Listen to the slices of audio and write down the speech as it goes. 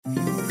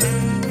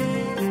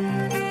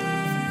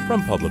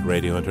From Public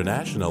Radio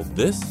International,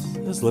 this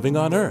is Living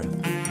on Earth.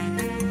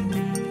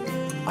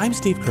 I'm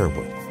Steve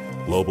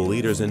Curwood. Global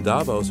leaders in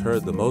Davos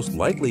heard the most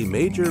likely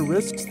major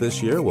risks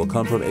this year will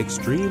come from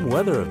extreme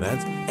weather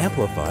events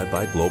amplified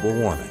by global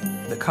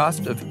warming. The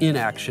cost of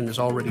inaction is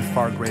already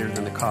far greater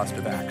than the cost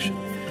of action.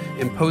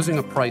 Imposing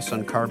a price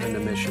on carbon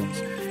emissions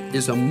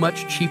is a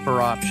much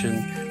cheaper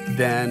option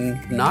than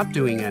not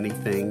doing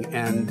anything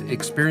and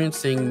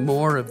experiencing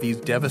more of these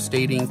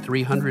devastating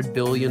 $300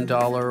 billion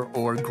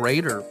or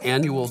greater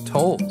annual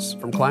tolls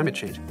from climate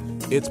change.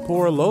 It's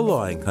poor,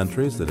 low-lying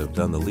countries that have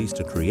done the least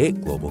to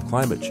create global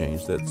climate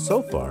change that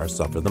so far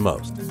suffer the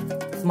most.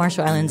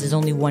 Marshall Islands is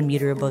only 1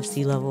 meter above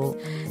sea level,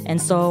 and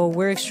so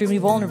we're extremely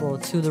vulnerable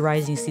to the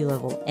rising sea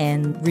level.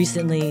 And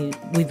recently,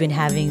 we've been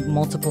having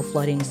multiple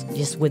floodings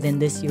just within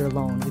this year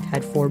alone. We've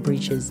had 4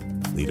 breaches.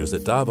 Leaders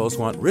at Davos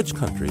want rich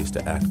countries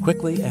to act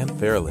quickly and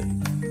fairly.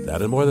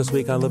 That and more this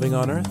week on Living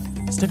on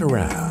Earth. Stick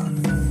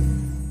around.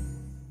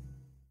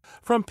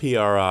 From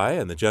PRI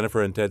and the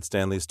Jennifer and Ted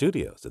Stanley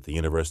studios at the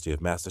University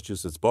of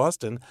Massachusetts,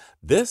 Boston,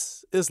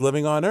 this is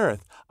Living on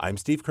Earth. I'm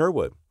Steve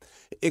Curwood.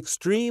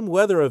 Extreme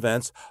weather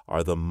events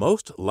are the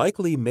most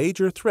likely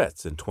major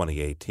threats in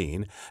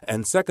 2018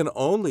 and second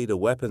only to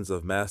weapons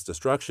of mass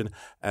destruction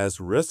as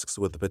risks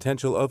with the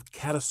potential of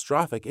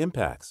catastrophic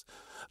impacts.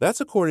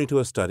 That's according to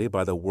a study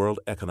by the World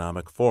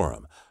Economic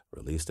Forum,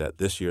 released at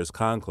this year's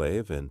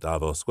conclave in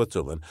Davos,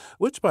 Switzerland,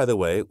 which, by the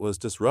way, was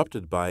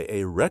disrupted by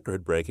a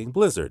record-breaking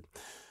blizzard.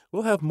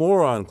 We'll have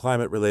more on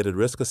climate-related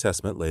risk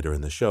assessment later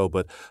in the show,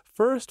 but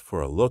first,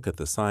 for a look at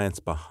the science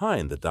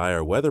behind the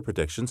dire weather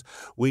predictions,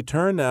 we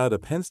turn now to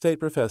Penn State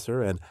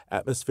professor and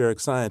atmospheric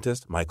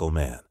scientist Michael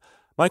Mann.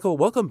 Michael,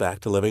 welcome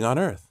back to Living on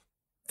Earth.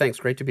 Thanks.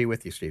 Great to be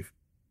with you, Steve.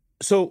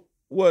 So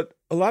what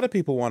a lot of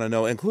people want to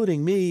know,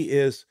 including me,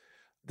 is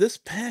this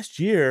past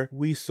year,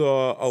 we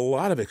saw a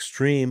lot of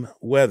extreme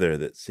weather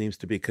that seems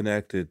to be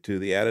connected to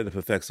the additive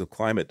effects of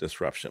climate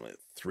disruption.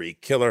 3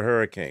 killer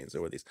hurricanes,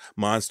 there were these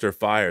monster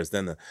fires,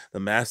 then the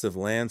massive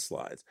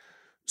landslides.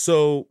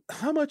 So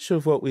how much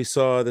of what we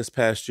saw this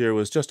past year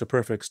was just a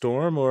perfect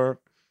storm, or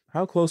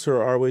how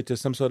closer are we to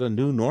some sort of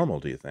new normal,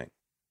 do you think?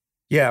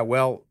 Yeah,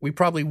 well, we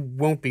probably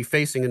won't be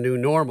facing a new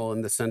normal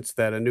in the sense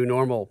that a new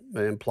normal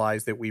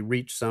implies that we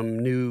reach some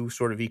new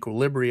sort of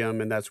equilibrium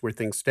and that's where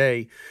things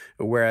stay,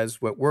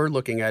 whereas what we're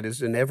looking at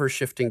is an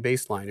ever-shifting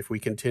baseline. If we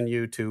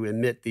continue to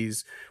emit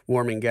these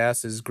warming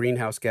gases,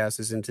 greenhouse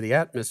gases into the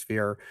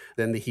atmosphere,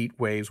 then the heat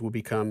waves will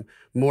become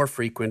more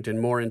frequent and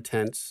more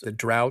intense. The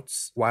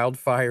droughts,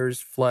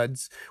 wildfires,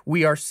 floods,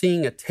 we are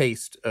seeing a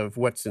taste of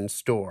what's in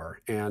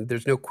store. And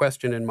there's no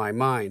question in my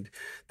mind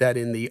that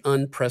in the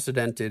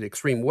unprecedented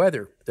extreme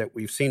weather that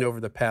we've seen over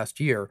the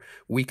past year,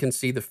 we can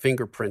see the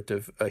fingerprint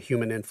of a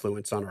human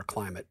influence on our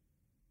climate.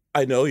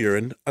 I know you're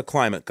a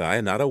climate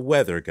guy, not a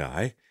weather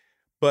guy,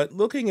 but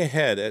looking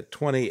ahead at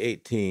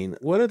 2018,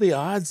 what are the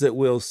odds that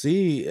we'll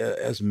see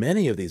as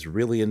many of these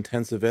really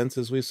intense events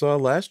as we saw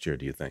last year,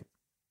 do you think?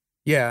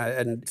 Yeah,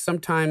 and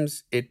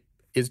sometimes it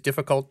is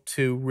difficult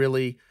to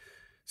really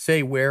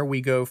say where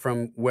we go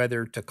from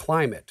weather to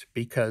climate,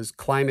 because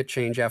climate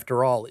change,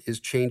 after all,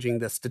 is changing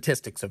the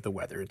statistics of the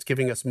weather. It's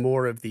giving us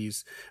more of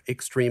these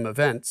extreme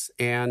events.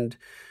 And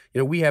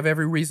we have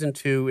every reason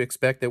to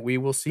expect that we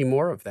will see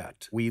more of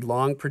that. We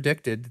long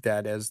predicted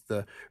that as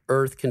the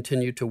Earth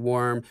continued to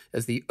warm,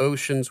 as the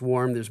oceans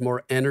warm, there's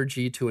more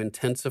energy to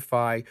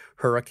intensify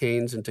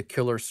hurricanes and to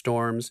killer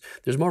storms.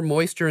 There's more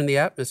moisture in the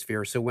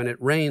atmosphere, so when it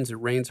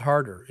rains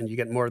harder, and you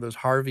get more of those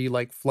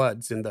Harvey-like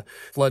floods and the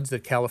floods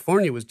that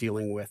California was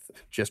dealing with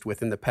just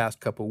within the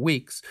past couple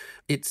weeks.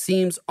 It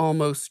seems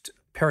almost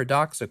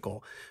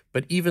paradoxical,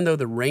 but even though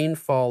the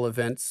rainfall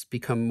events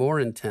become more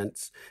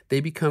intense, they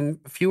become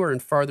fewer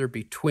and farther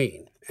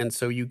between. And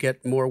so you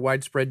get more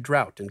widespread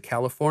drought. And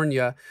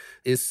California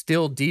is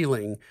still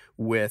dealing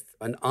with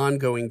an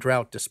ongoing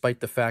drought,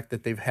 despite the fact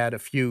that they've had a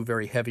few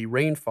very heavy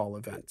rainfall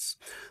events.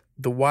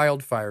 The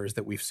wildfires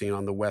that we've seen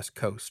on the West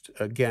Coast,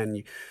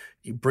 again,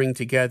 you bring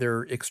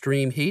together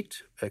extreme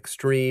heat,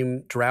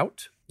 extreme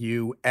drought.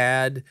 You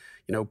add,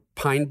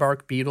 pine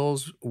bark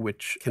beetles,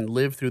 which can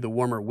live through the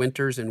warmer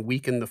winters and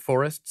weaken the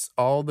forests.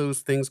 All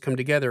those things come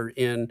together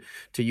in,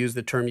 to use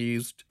the term you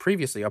used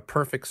previously, a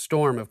perfect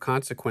storm of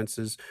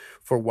consequences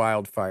for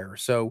wildfire.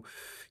 So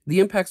the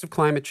impacts of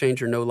climate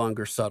change are no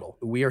longer subtle.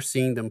 We are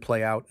seeing them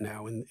play out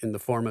now in the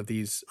form of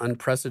these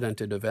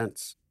unprecedented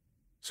events.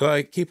 So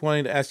I keep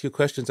wanting to ask you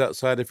questions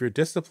outside of your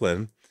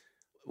discipline.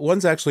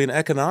 One's actually an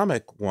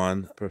economic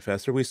one,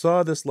 Professor. We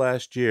saw this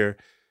last year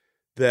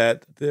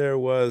that there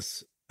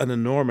was an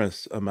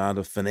enormous amount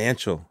of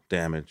financial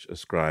damage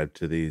ascribed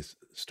to these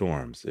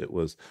storms. It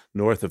was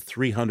north of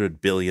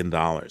 $300 billion,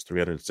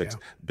 $306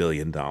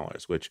 billion,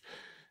 which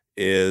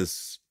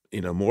is,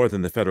 more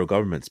than the federal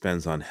government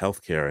spends on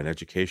healthcare and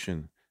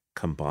education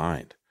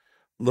combined.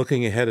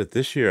 Looking ahead at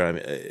this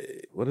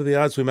year, what are the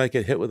odds we might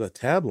get hit with a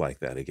tab like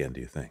that again, do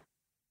you think?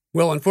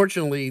 Well,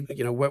 unfortunately,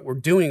 what we're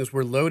doing is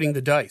we're loading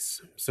the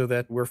dice so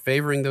that we're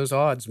favoring those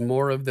odds.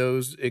 More of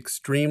those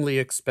extremely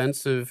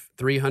expensive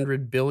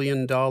 $300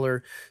 billion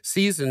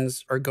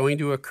seasons are going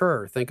to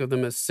occur. Think of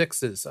them as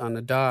sixes on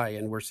a die,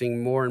 and we're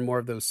seeing more and more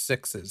of those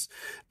sixes.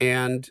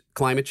 And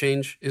climate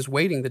change is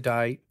weighting the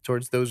die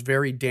towards those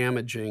very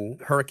damaging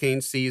hurricane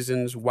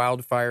seasons,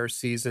 wildfire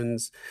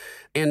seasons.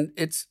 And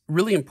it's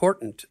really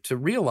important to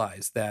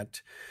realize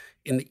that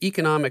in the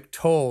economic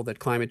toll that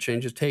climate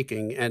change is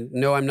taking. And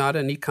no, I'm not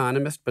an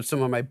economist, but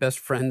some of my best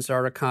friends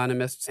are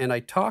economists, and I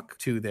talk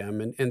to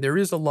them. And there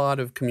is a lot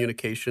of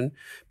communication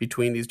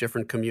between these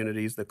different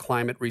communities, the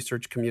climate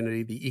research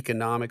community, the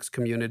economics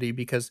community,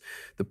 because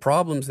the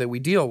problems that we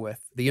deal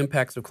with, the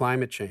impacts of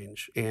climate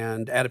change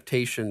and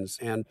adaptations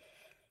and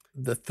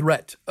the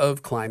threat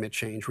of climate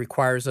change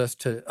requires us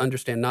to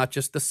understand not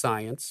just the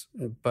science,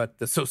 but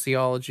the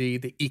sociology,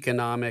 the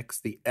economics,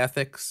 the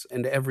ethics,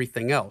 and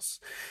everything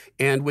else.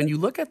 And when you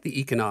look at the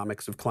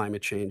economics of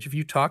climate change, if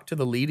you talk to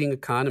the leading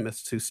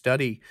economists who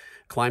study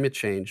climate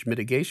change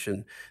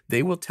mitigation,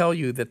 they will tell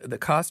you that the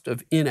cost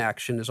of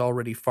inaction is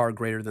already far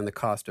greater than the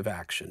cost of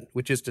action,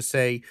 which is to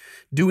say,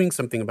 doing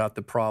something about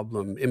the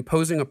problem,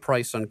 imposing a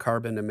price on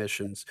carbon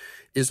emissions,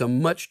 is a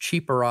much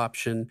cheaper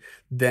option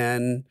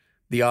than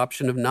the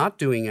option of not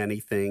doing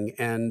anything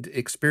and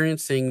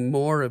experiencing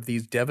more of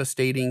these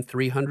devastating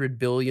 $300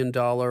 billion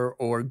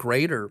or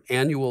greater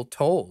annual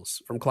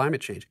tolls from climate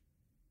change.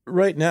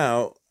 Right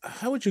now,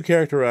 how would you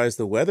characterize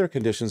the weather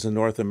conditions in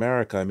North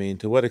America? I mean,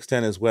 to what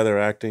extent is weather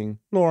acting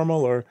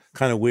normal or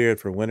kind of weird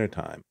for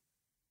wintertime?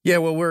 Yeah,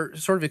 well, we're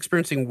sort of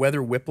experiencing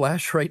weather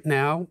whiplash right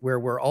now, where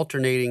we're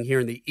alternating here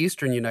in the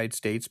eastern United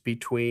States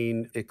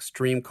between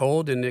extreme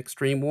cold and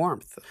extreme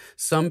warmth.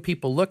 Some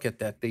people look at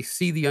that, they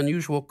see the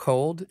unusual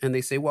cold, and they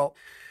say, well,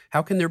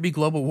 how can there be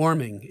global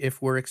warming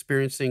if we're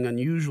experiencing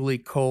unusually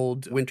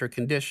cold winter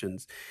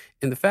conditions?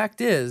 And the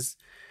fact is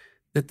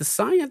that the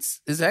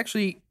science is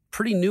actually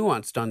pretty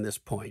nuanced on this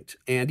point.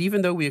 And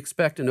even though we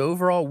expect an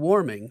overall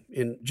warming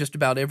in just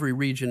about every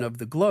region of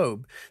the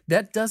globe,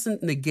 that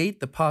doesn't negate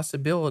the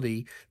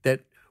possibility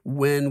that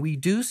when we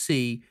do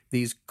see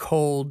these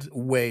cold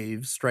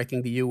waves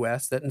striking the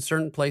U.S., that in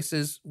certain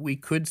places we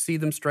could see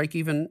them strike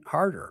even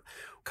harder.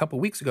 A couple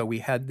of weeks ago, we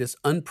had this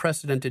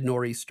unprecedented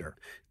nor'easter,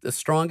 the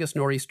strongest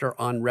nor'easter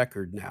on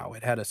record now.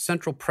 It had a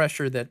central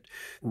pressure that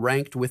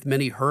ranked with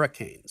many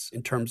hurricanes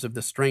in terms of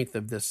the strength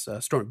of this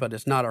storm. But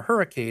it's not a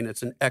hurricane,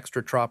 it's an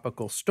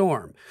extratropical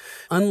storm.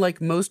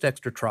 Unlike most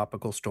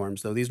extratropical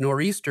storms, though, these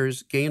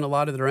nor'easters gain a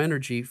lot of their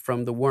energy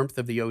from the warmth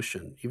of the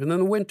ocean. Even in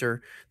the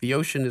winter, the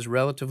ocean is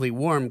relatively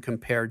warm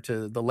compared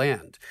to the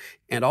land.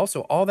 And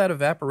also, all that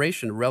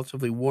evaporation,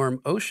 relatively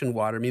warm ocean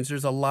water, means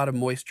there's a lot of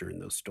moisture in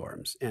those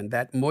storms. And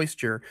that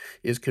moisture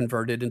is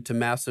converted into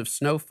massive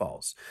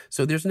snowfalls.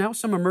 So there's now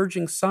some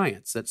emerging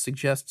science that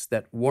suggests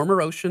that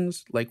warmer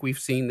oceans, like we've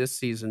seen this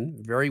season,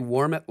 very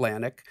warm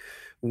Atlantic,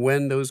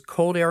 when those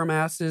cold air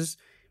masses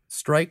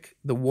strike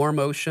the warm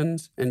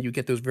oceans and you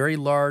get those very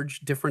large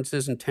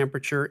differences in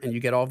temperature and you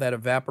get all that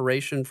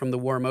evaporation from the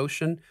warm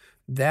ocean,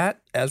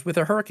 that, as with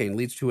a hurricane,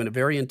 leads to a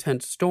very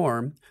intense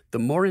storm. The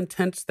more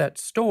intense that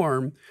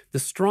storm, the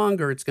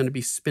stronger it's going to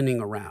be spinning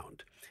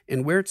around.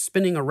 And where it's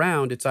spinning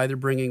around, it's either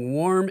bringing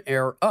warm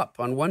air up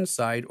on one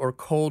side or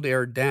cold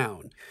air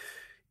down.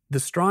 The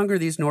stronger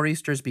these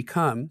nor'easters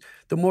become,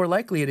 the more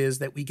likely it is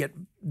that we get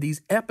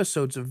these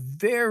episodes of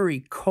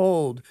very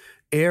cold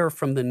air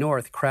from the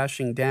north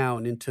crashing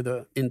down into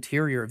the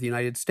interior of the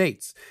United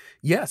States.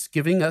 Yes,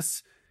 giving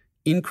us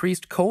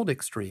increased cold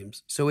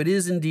extremes. So it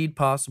is indeed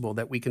possible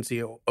that we can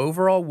see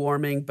overall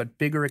warming, but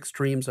bigger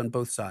extremes on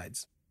both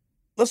sides.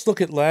 Let's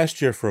look at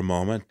last year for a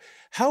moment.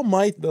 How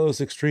might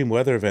those extreme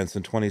weather events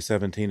in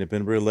 2017 have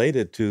been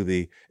related to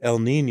the El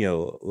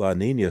Nino-La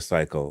Nina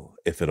cycle,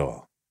 if at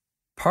all?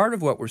 Part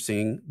of what we're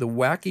seeing, the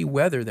wacky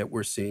weather that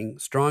we're seeing,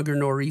 stronger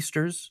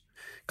nor'easters,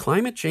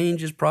 climate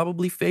change is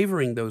probably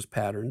favoring those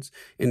patterns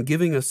and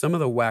giving us some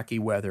of the wacky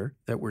weather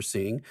that we're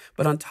seeing.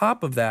 But on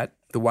top of that,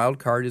 the wild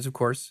card is, of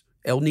course,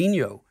 El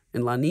Nino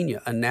and La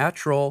Nina, a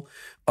natural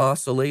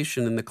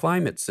oscillation in the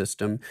climate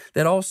system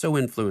that also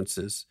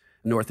influences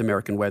North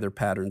American weather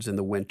patterns in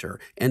the winter.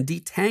 And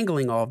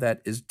detangling all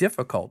that is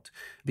difficult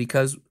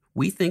because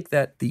we think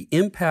that the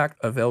impact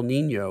of El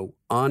Nino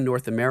on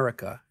North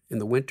America in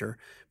the winter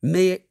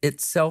may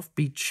itself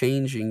be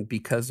changing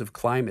because of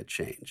climate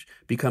change,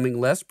 becoming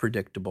less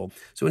predictable.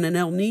 So in an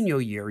El Nino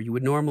year, you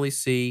would normally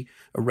see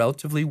a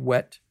relatively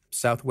wet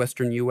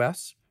southwestern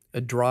U.S.,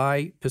 a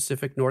dry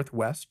Pacific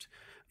Northwest,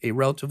 a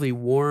relatively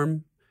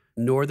warm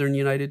northern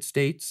United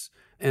States,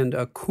 and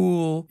a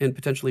cool and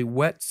potentially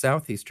wet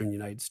southeastern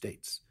United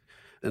States.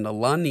 And a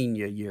La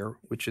Nina year,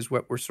 which is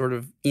what we're sort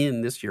of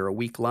in this year, a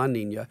weak La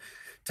Nina,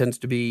 tends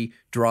to be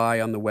dry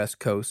on the West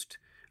Coast,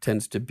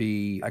 tends to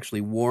be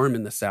actually warm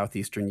in the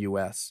southeastern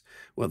U.S.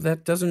 Well,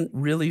 that doesn't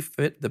really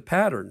fit the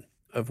pattern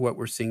of what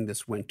we're seeing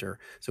this winter.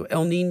 So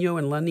El Nino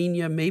and La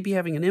Nina may be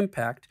having an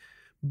impact,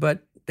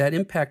 but that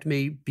impact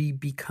may be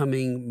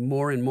becoming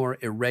more and more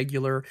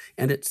irregular,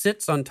 and it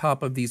sits on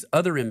top of these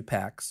other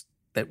impacts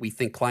that we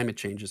think climate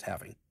change is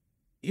having.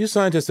 You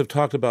scientists have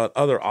talked about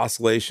other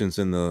oscillations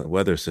in the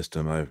weather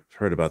system. I've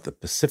heard about the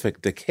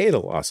Pacific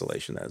Decadal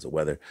Oscillation as a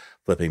weather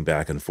flipping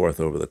back and forth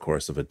over the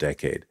course of a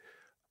decade.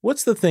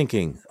 What's the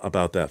thinking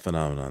about that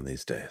phenomenon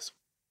these days?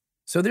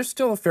 So there's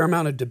still a fair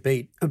amount of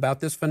debate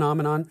about this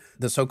phenomenon,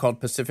 the so-called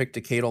Pacific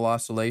Decadal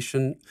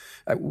Oscillation.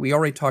 We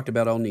already talked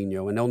about El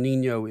Nino, and El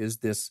Nino is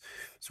this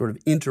sort of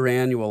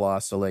interannual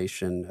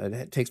oscillation.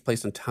 It takes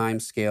place on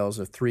time scales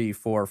of 3,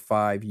 4,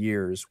 5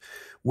 years.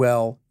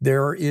 Well,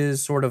 there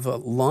is sort of a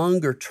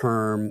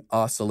longer-term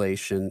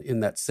oscillation in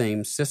that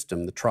same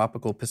system. The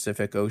tropical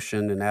Pacific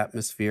Ocean and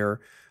atmosphere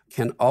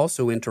can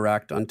also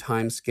interact on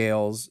time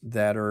scales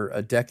that are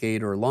a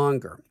decade or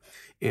longer.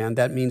 And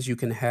that means you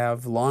can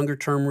have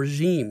longer-term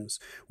regimes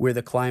where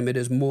the climate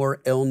is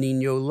more El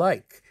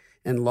Nino-like,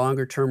 and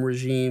longer-term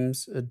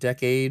regimes, a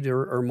decade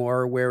or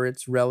more, where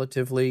it's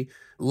relatively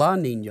La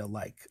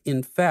Nina-like.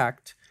 In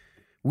fact,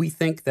 we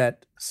think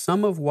that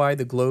some of why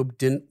the globe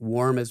didn't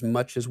warm as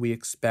much as we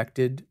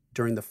expected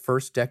during the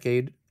first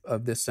decade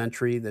of this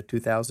century, the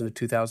 2000 to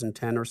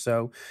 2010 or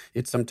so.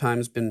 It's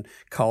sometimes been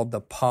called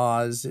the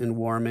pause in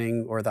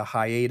warming or the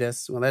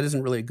hiatus. Well, that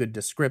isn't really a good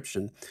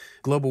description.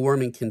 Global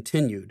warming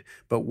continued.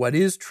 But what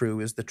is true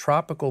is the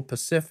tropical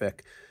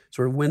Pacific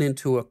sort of went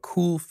into a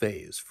cool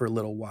phase for a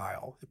little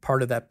while,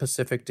 part of that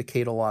Pacific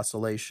Decadal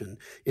Oscillation.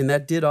 And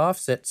that did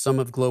offset some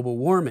of global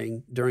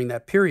warming during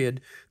that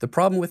period. The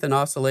problem with an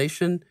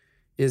oscillation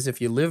is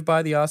if you live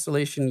by the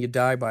oscillation, you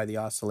die by the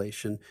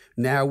oscillation.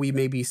 Now we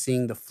may be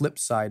seeing the flip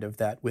side of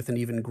that with an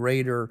even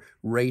greater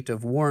rate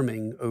of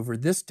warming over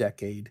this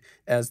decade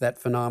as that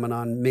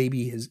phenomenon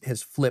maybe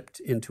has flipped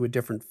into a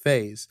different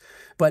phase.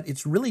 But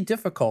it's really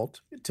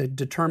difficult to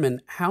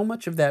determine how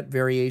much of that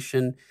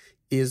variation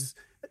is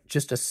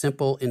just a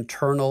simple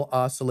internal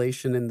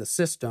oscillation in the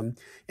system,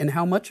 and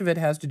how much of it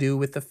has to do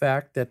with the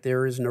fact that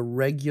there is an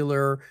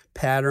irregular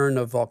pattern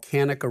of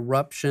volcanic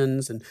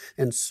eruptions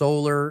and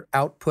solar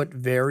output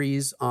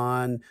varies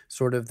on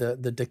sort of the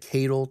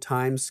decadal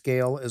time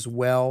scale as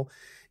well.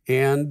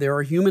 And there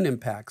are human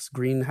impacts,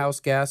 greenhouse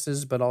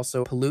gases, but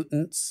also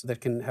pollutants that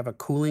can have a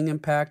cooling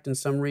impact in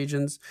some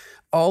regions.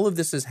 All of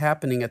this is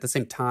happening at the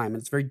same time, and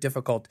it's very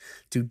difficult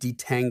to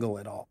detangle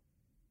it all.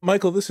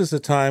 Michael, this is a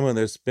time when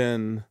there's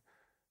been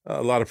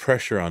a lot of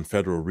pressure on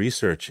federal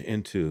research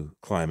into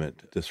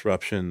climate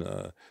disruption,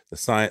 the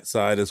science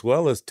side, as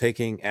well as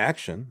taking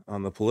action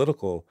on the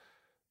political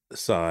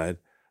side.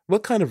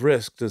 What kind of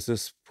risk does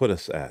this put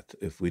us at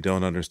if we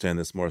don't understand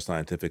this more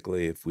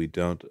scientifically, if we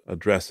don't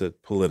address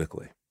it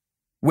politically?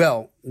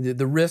 Well,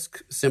 the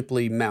risk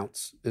simply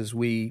mounts as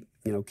we,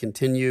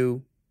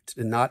 continue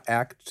to not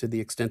act to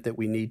the extent that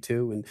we need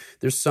to. And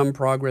there's some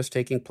progress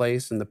taking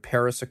place, and the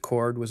Paris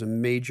Accord was a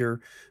major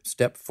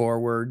step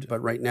forward.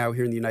 But right now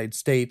here in the United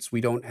States,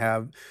 we don't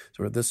have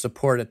sort of the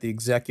support at the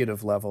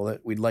executive level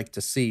that we'd like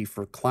to see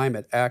for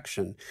climate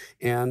action.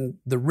 And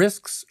the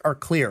risks are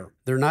clear.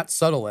 They're not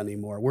subtle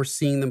anymore. We're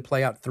seeing them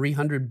play out.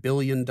 $300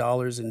 billion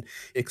in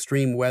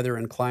extreme weather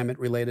and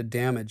climate-related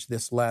damage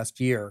this last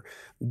year.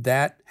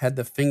 That had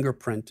the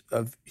fingerprint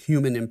of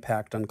human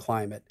impact on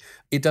climate.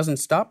 It doesn't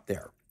stop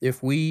there.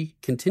 If we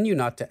continue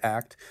not to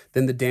act,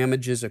 then the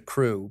damages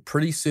accrue.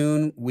 Pretty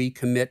soon we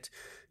commit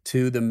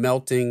to the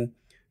melting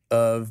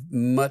of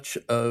much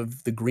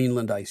of the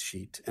Greenland ice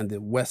sheet and the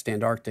West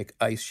Antarctic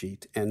ice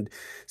sheet. And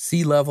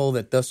sea level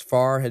that thus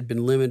far had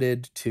been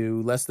limited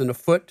to less than a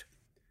foot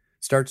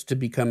starts to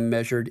become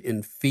measured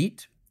in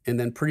feet, and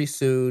then pretty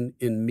soon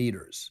in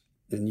meters,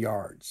 in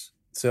yards.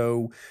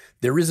 So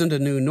there isn't a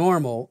new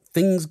normal.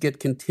 Things get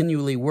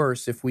continually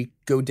worse if we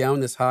go down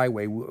this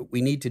highway. What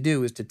we need to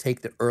do is to take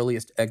the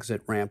earliest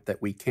exit ramp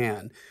that we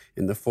can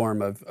in the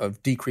form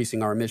of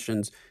decreasing our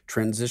emissions,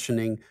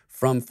 transitioning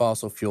from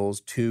fossil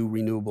fuels to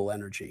renewable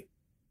energy.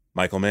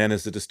 Michael Mann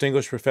is a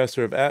distinguished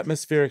professor of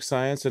atmospheric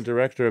science and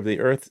director of the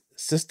Earth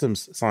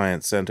Systems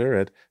Science Center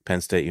at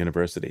Penn State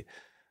University.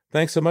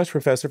 Thanks so much,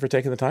 Professor, for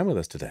taking the time with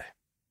us today.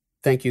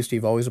 Thank you,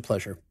 Steve. Always a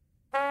pleasure.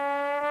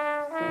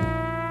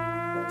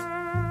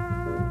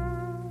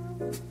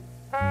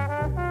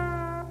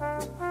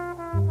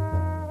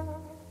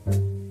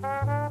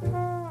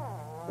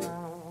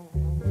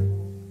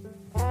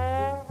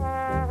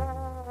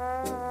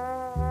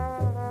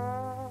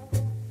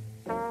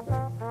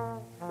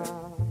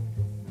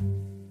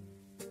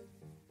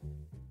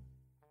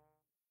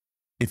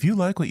 If you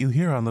like what you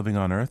hear on Living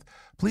on Earth,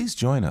 please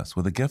join us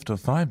with a gift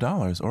of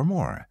 $5 or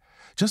more.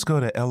 Just go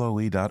to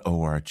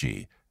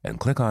loe.org and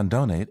click on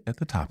Donate at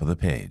the top of the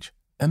page.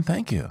 And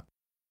thank you.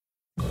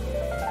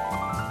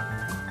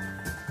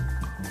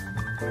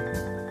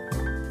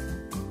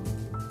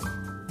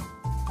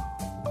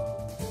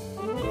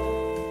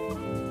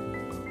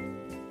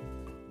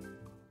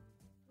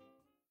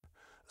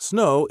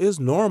 Snow is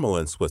normal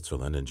in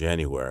Switzerland in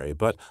January,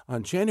 but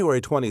on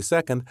January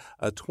 22nd,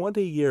 a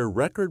 20-year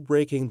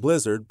record-breaking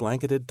blizzard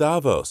blanketed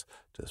Davos,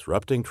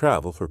 disrupting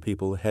travel for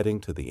people heading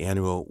to the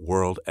annual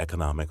World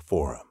Economic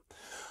Forum.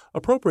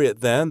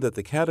 Appropriate, then, that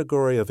the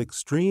category of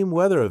extreme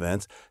weather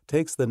events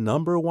takes the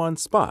number one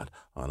spot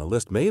on a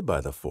list made by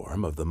the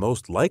Forum of the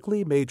most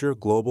likely major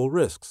global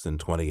risks in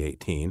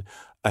 2018,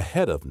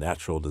 ahead of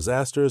natural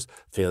disasters,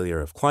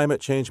 failure of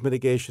climate change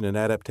mitigation and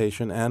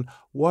adaptation, and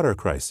water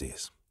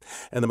crises.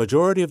 And the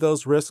majority of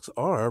those risks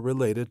are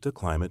related to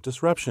climate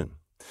disruption.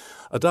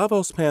 A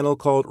Davos panel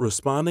called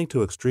Responding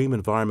to Extreme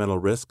Environmental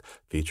Risk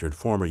featured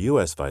former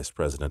U.S. Vice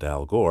President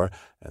Al Gore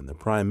and the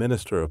Prime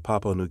Minister of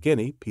Papua New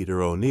Guinea,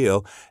 Peter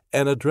O'Neill,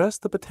 and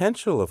addressed the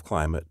potential of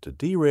climate to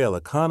derail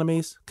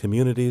economies,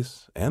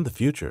 communities, and the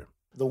future.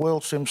 The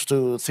world seems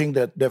to think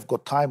that they've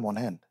got time on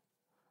hand.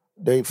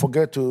 They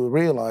forget to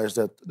realize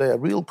that there are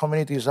real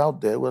communities out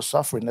there who are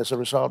suffering as a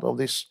result of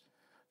this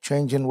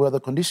change in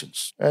weather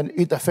conditions. And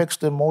it affects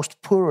the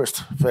most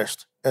poorest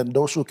first and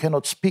those who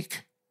cannot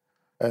speak.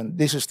 And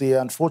this is the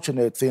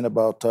unfortunate thing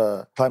about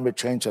climate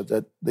change,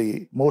 that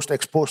the most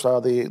exposed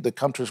are the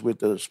countries with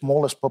the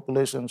smallest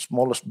population,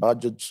 smallest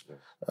budgets,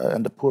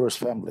 and the poorest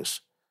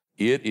families.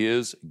 It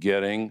is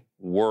getting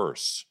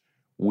worse.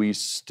 We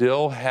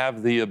still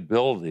have the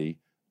ability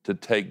to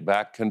take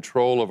back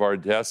control of our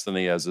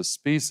destiny as a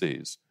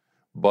species,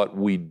 but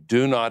we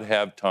do not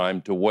have time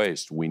to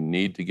waste. We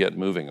need to get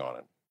moving on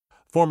it.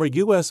 Former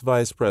U.S.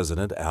 Vice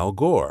President Al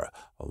Gore,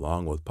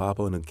 along with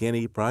Papua New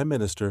Guinea Prime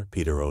Minister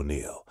Peter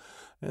O'Neill.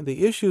 And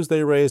the issues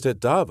they raised at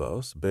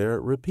Davos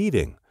bear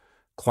repeating.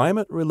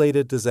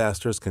 Climate-related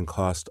disasters can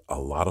cost a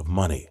lot of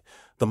money.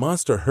 The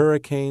monster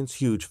hurricanes,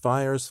 huge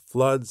fires,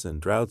 floods, and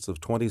droughts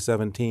of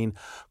 2017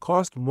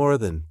 cost more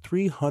than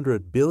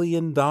 $300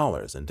 billion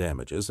in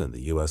damages in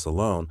the U.S.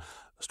 alone,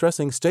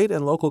 stressing state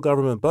and local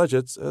government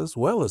budgets as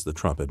well as the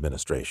Trump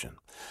administration.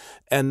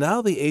 And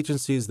now the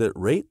agencies that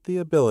rate the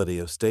ability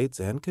of states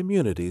and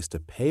communities to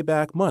pay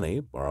back money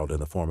borrowed in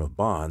the form of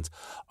bonds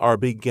are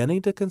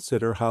beginning to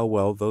consider how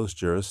well those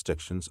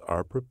jurisdictions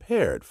are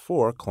prepared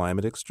for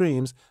climate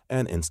extremes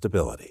and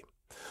instability.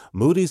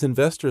 Moody's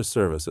Investors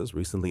Services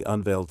recently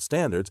unveiled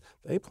standards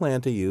they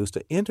plan to use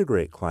to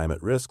integrate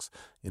climate risks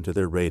into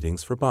their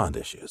ratings for bond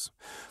issues.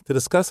 To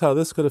discuss how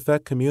this could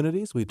affect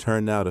communities, we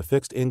turn now to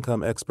fixed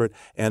income expert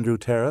Andrew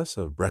Terrace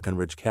of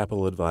Breckenridge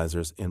Capital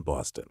Advisors in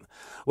Boston.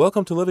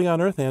 Welcome to Living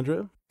on Earth,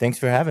 Andrew. Thanks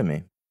for having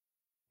me.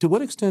 To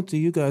what extent do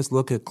you guys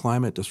look at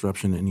climate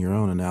disruption in your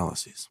own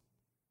analyses?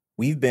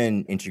 We've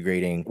been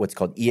integrating what's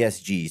called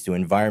ESG, so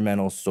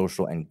environmental,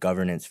 social, and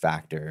governance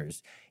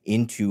factors,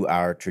 into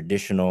our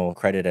traditional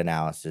credit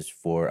analysis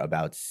for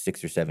about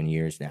 6 or 7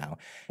 years now.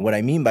 What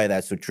I mean by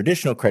that, so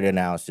traditional credit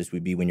analysis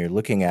would be when you're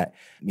looking at,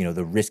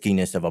 the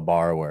riskiness of a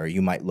borrower,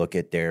 you might look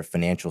at their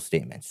financial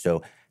statements.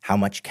 So how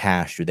much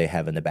cash do they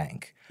have in the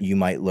bank? You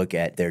might look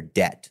at their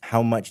debt.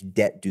 How much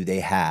debt do they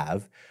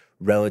have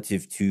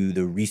relative to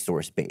the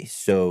resource base,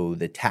 so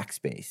the tax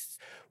base?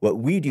 What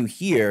we do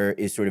here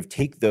is sort of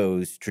take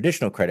those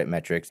traditional credit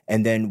metrics,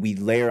 and then we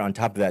layer on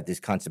top of that this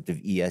concept of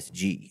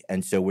ESG.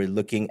 And so we're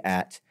looking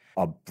at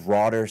a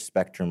broader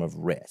spectrum of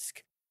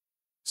risk.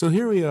 So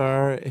here we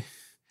are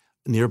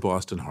near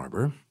Boston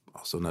Harbor,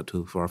 also not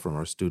too far from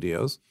our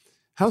studios.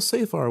 How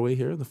safe are we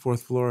here, the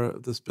fourth floor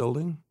of this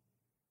building?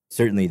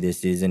 Certainly,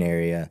 this is an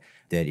area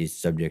that is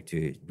subject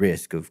to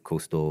risk of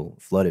coastal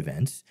flood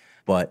events.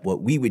 But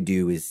what we would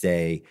do is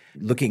say,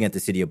 looking at the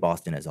city of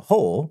Boston as a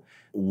whole,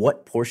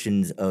 what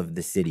portions of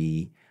the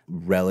city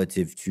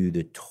relative to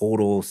the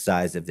total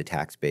size of the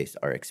tax base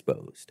are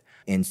exposed?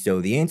 And so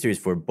the answer is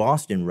for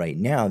Boston right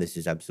now, this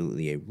is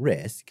absolutely a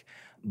risk.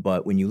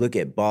 But when you look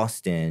at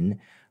Boston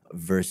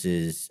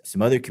versus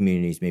some other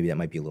communities, maybe that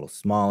might be a little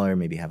smaller,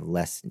 maybe have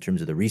less in terms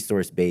of the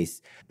resource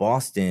base,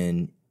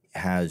 Boston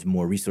has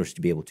more resources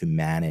to be able to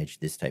manage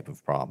this type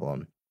of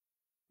problem.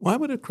 Why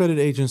would a credit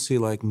agency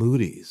like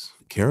Moody's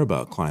care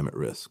about climate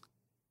risk?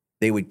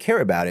 They would care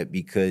about it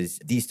because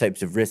these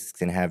types of risks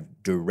can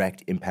have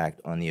direct impact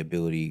on the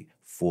ability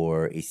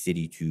for a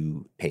city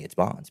to pay its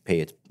bonds,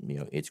 pay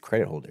its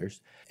credit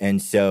holders.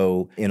 And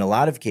so in a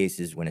lot of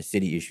cases, when a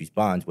city issues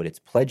bonds, what it's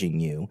pledging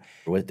you,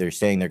 or what they're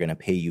saying they're going to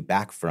pay you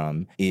back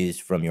from, is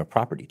from your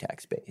property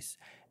tax base.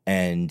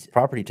 And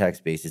property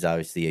tax base is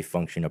obviously a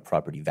function of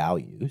property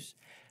values.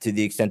 To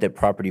the extent that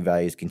property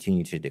values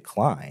continue to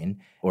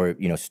decline or,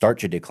 start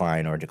to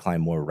decline or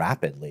decline more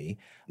rapidly,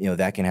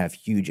 that can have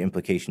huge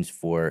implications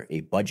for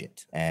a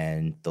budget.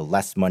 And the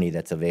less money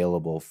that's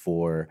available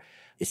for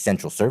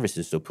essential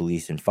services, so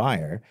police and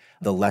fire,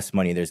 the less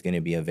money there's going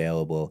to be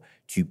available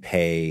to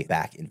pay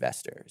back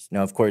investors.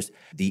 Now, of course,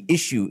 the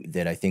issue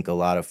that I think a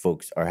lot of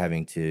folks are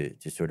having to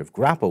sort of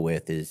grapple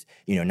with is,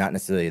 not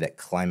necessarily that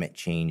climate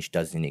change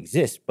doesn't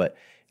exist, but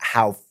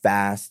how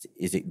fast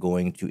is it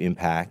going to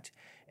impact?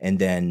 And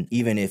then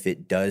even if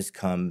it does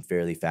come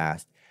fairly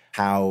fast,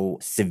 how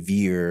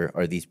severe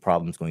are these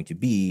problems going to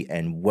be,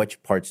 and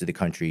which parts of the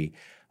country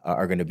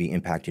are going to be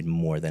impacted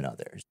more than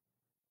others?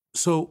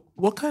 So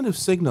what kind of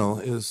signal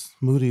is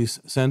Moody's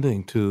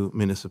sending to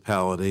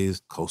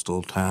municipalities,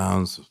 coastal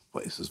towns,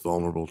 places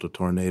vulnerable to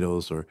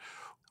tornadoes or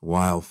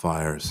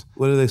wildfires?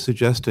 What are they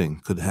suggesting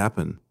could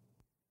happen?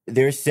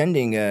 They're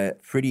sending a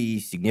pretty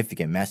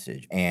significant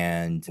message,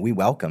 and we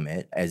welcome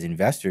it. As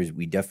investors,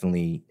 we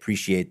definitely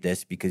appreciate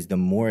this because the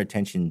more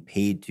attention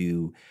paid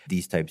to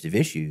these types of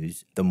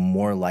issues, the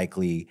more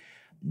likely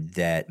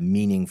that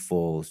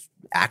meaningful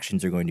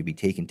actions are going to be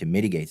taken to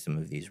mitigate some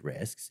of these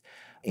risks.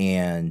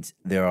 And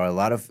there are a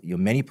lot of,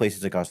 many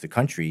places across the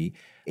country,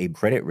 a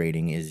credit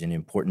rating is an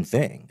important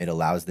thing. It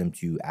allows them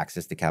to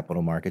access the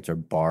capital markets or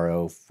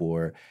borrow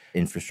for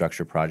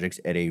infrastructure projects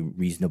at a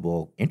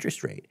reasonable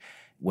interest rate.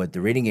 What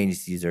the rating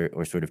agencies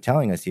are sort of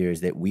telling us here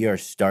is that we are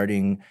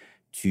starting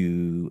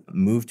to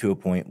move to a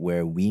point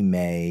where we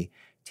may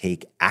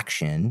take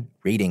action,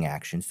 rating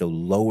action, so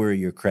lower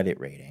your credit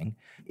rating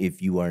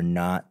if you are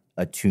not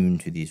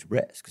attuned to these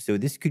risks. So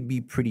this could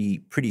be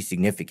pretty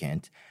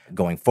significant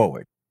going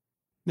forward.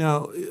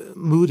 Now,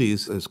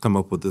 Moody's has come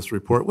up with this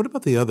report. What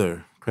about the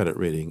other credit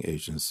rating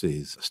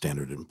agencies,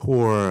 Standard &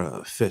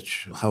 Poor,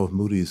 Fitch? How have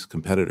Moody's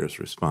competitors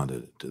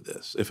responded to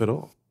this, if at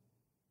all?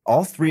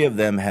 All three of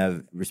them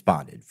have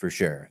responded, for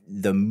sure.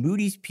 The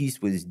Moody's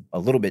piece was a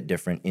little bit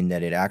different in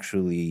that it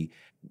actually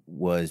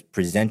was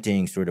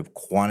presenting sort of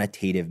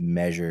quantitative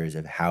measures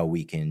of how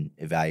we can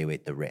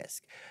evaluate the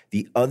risk.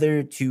 The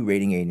other two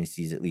rating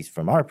agencies, at least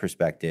from our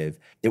perspective,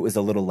 it was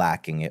a little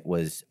lacking. It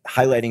was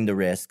highlighting the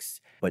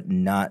risks, but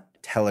not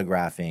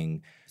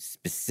telegraphing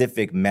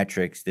specific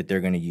metrics that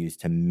they're going to use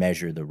to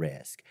measure the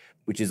risk,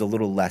 which is a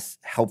little less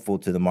helpful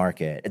to the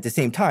market. At the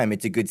same time,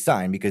 it's a good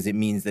sign because it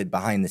means that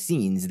behind the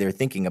scenes, they're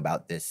thinking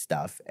about this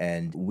stuff.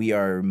 And we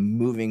are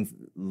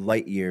moving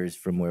light years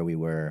from where we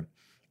were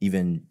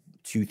even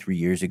 2-3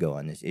 years ago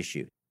on this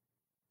issue.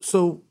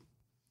 So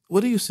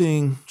what are you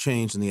seeing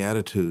change in the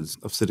attitudes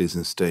of cities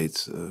and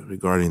states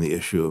regarding the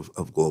issue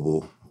of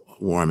global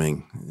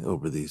warming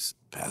over these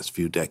past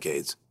few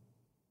decades?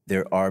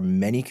 There are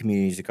many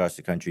communities across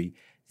the country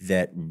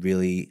that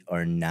really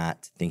are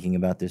not thinking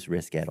about this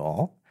risk at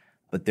all.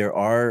 But there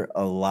are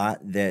a lot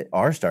that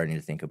are starting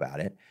to think about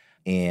it.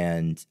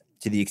 And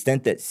to the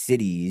extent that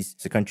cities,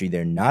 it's a country,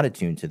 they're not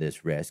attuned to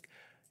this risk,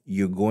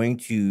 you're going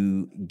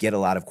to get a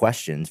lot of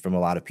questions from a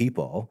lot of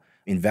people,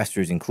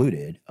 investors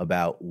included,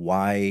 about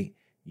why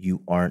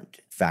you aren't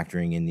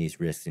factoring in these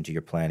risks into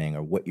your planning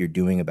or what you're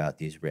doing about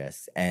these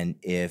risks. And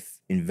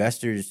if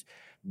investors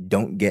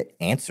don't get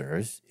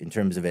answers in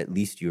terms of at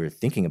least you're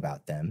thinking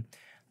about them,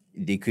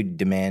 they could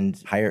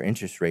demand higher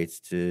interest rates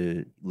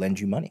to lend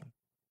you money.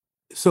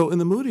 So in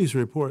the Moody's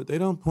report, they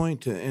don't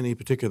point to any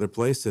particular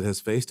place that has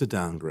faced a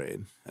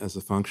downgrade as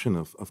a function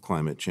of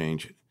climate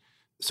change.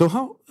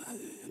 So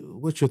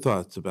what's your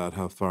thoughts about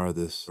how far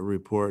this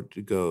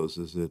report goes?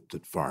 Is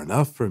it far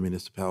enough for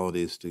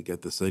municipalities to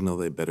get the signal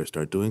they better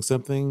start doing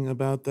something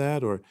about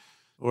that? Or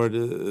are they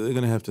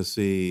going to have to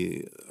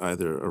see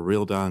either a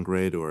real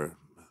downgrade or a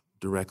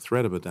direct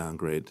threat of a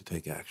downgrade to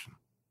take action?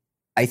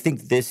 I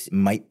think this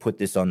might put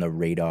this on the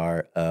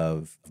radar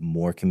of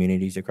more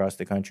communities across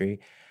the country,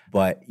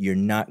 but you're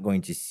not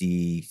going to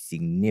see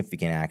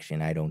significant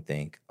action, I don't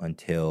think,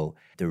 until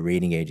the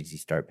rating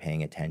agencies start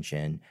paying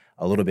attention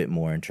a little bit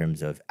more in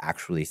terms of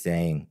actually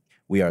saying,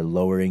 we are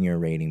lowering your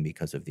rating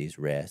because of these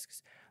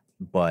risks.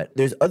 But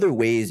there's other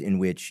ways in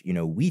which,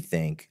 we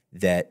think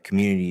that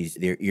communities,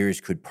 their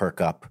ears could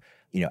perk up,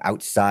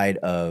 outside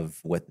of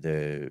what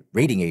the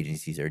rating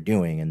agencies are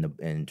doing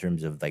in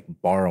terms of like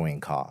borrowing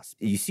costs.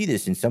 You see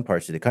this in some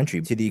parts of the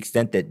country to the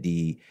extent that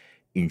the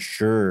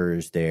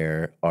insurers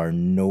there are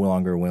no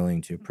longer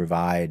willing to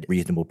provide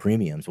reasonable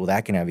premiums. Well,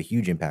 that can have a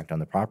huge impact on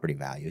the property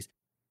values.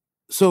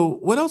 So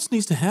what else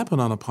needs to happen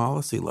on a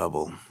policy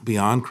level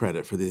beyond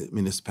credit for the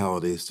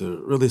municipalities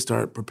to really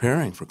start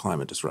preparing for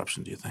climate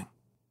disruption, do you think?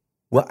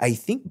 Well, I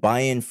think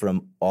buy-in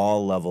from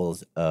all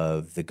levels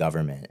of the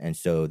government. And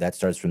so that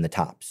starts from the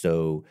top.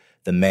 So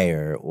the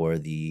mayor or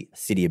the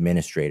city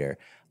administrator,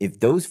 if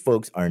those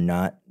folks are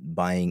not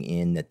buying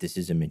in that this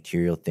is a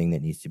material thing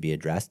that needs to be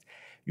addressed,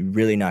 you're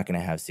really not going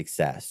to have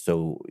success.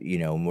 So,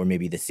 or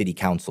maybe the city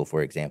council,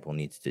 for example,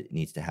 needs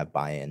to have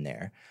buy-in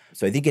there.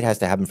 So I think it has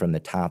to happen from the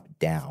top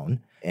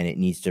down, and it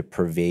needs to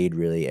pervade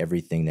really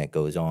everything that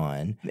goes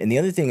on. And the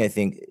other thing I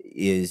think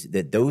is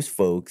that those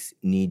folks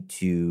need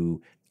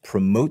to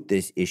promote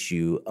this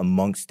issue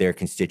amongst their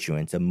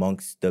constituents,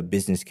 amongst the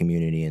business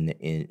community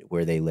in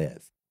where they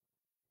live.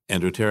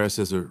 Andrew Terrace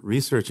is a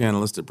research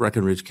analyst at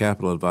Breckenridge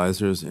Capital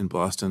Advisors in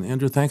Boston.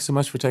 Andrew, thanks so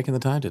much for taking the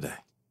time today.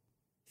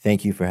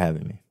 Thank you for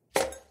having me.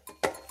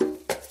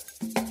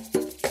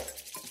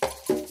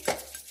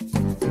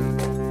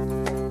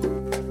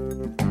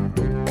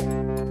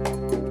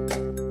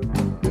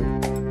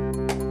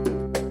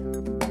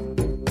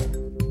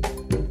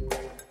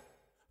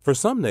 For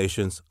some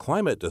nations,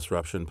 climate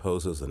disruption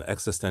poses an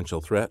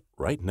existential threat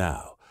right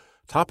now.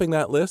 Topping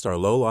that list are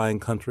low-lying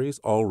countries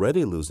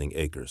already losing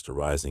acres to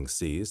rising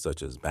seas,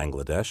 such as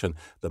Bangladesh and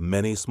the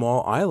many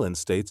small island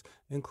states,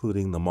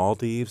 including the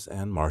Maldives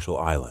and Marshall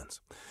Islands.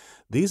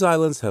 These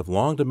islands have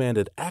long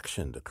demanded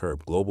action to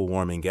curb global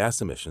warming gas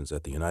emissions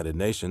at the United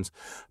Nations,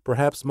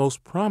 perhaps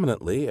most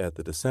prominently at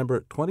the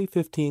December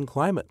 2015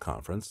 climate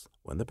conference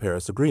when the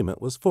Paris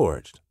Agreement was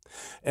forged.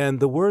 And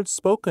the words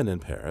spoken in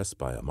Paris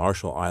by a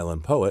Marshall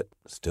Island poet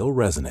still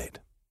resonate.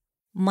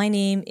 My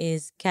name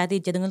is Kathy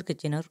Jedungal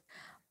Kuchinar.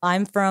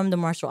 I'm from the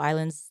Marshall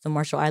Islands. The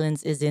Marshall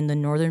Islands is in the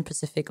northern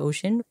Pacific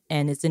Ocean,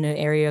 and it's in an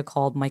area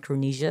called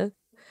Micronesia.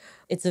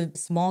 It's a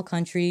small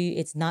country.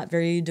 It's not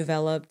very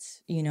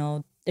developed.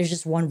 There's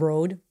just one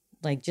road,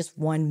 like just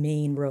one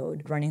main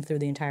road running through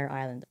the entire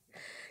island.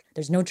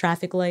 There's no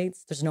traffic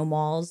lights. There's no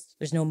malls.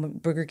 There's no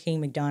Burger King,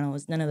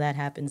 McDonald's. None of that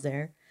happens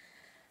there.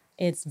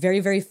 It's very,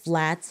 very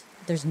flat.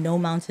 There's no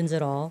mountains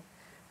at all.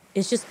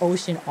 It's just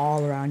ocean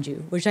all around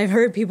you, which I've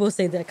heard people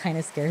say that kind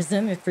of scares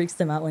them. It freaks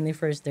them out when they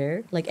first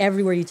there. Like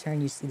everywhere you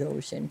turn, you see the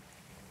ocean.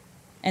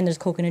 And there's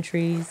coconut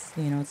trees.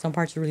 Some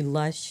parts are really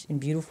lush and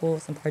beautiful.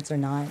 Some parts are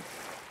not.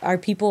 Our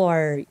people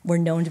we're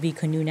known to be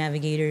canoe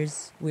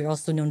navigators. We're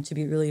also known to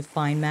be really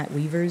fine mat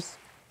weavers.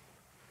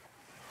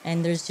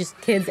 And there's just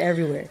kids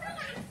everywhere.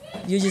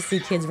 You just see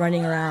kids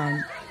running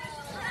around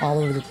all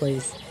over the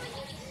place.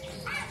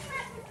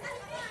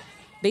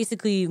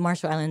 Basically,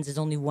 Marshall Islands is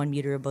only 1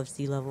 meter above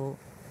sea level.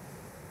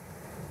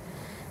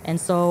 And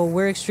so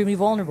we're extremely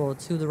vulnerable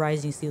to the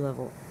rising sea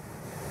level.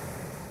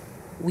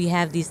 We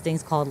have these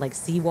things called like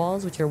sea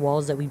walls, which are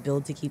walls that we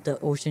build to keep the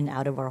ocean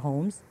out of our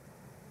homes.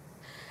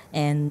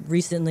 And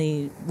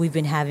recently, we've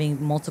been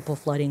having multiple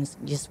floodings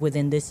just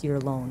within this year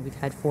alone. We've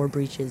had 4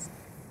 breaches.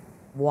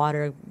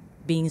 Water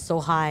being so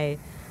high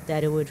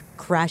that it would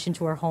crash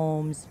into our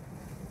homes,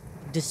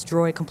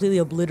 completely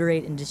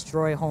obliterate and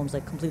destroy homes,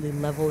 like completely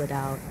level it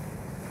out.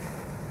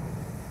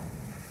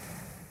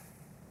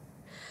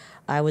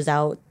 I was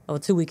out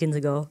 2 weekends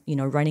ago,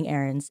 running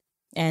errands,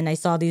 and I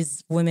saw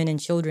these women and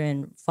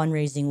children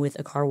fundraising with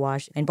a car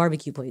wash and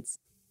barbecue plates.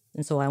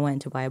 And so I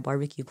went to buy a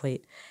barbecue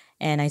plate,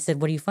 and I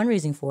said, "What are you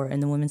fundraising for?"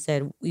 And the woman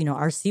said,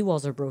 "Our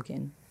seawalls are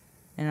broken."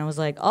 And I was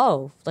like,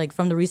 "Oh, like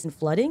from the recent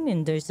flooding?"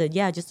 And they said,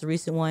 "Yeah, just the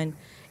recent one.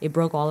 It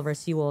broke all of our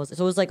seawalls."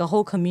 So it was like a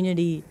whole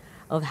community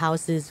of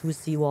houses whose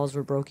seawalls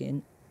were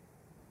broken.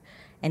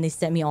 And they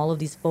sent me all of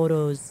these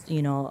photos,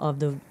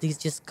 of these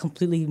just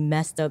completely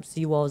messed up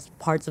seawalls,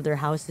 parts of their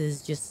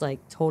houses just like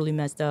totally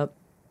messed up.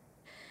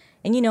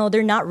 And,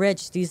 they're not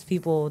rich, these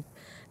people.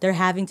 They're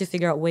having to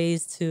figure out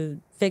ways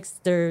to fix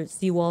their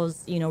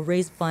seawalls,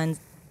 raise funds.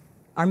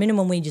 Our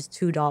minimum wage is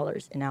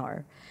 $2 an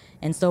hour.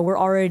 And so we're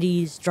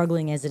already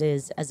struggling as it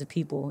is, as a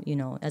people,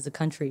 as a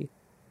country.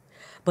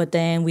 But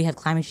then we have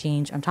climate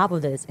change on top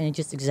of this, and it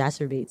just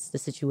exacerbates the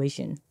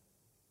situation.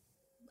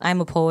 I'm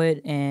a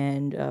poet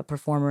and a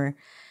performer.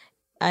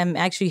 I'm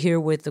actually here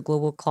with the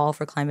Global Call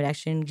for Climate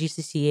Action.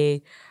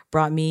 GCCA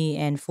brought me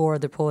and 4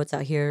 other poets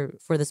out here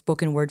for the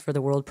Spoken Word for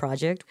the World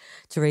project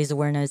to raise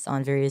awareness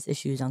on various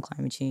issues on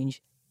climate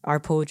change. Our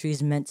poetry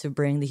is meant to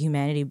bring the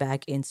humanity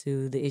back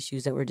into the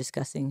issues that we're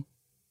discussing.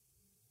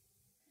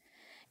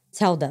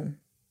 Tell them.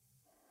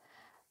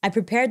 I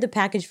prepared the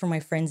package for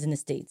my friends in the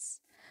States.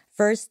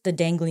 First, the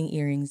dangling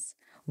earrings.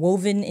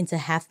 Woven into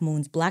half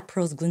moons, black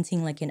pearls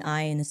glinting like an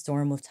eye in a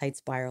storm of tight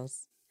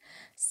spirals.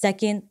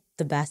 Second,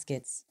 the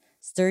baskets.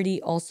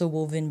 Sturdy, also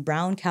woven,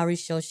 brown cowrie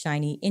shell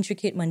shiny,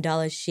 intricate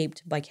mandalas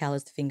shaped by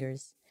calloused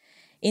fingers.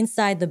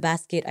 Inside the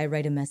basket, I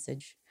write a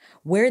message.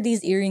 Wear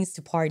these earrings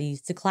to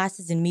parties, to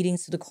classes and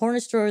meetings, to the corner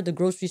store, the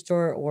grocery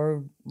store,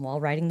 or while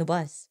riding the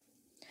bus.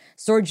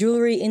 Store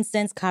jewelry,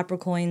 incense, copper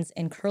coins,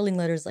 and curling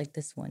letters like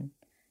this one,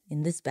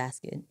 in this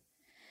basket.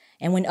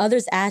 And when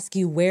others ask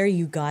you where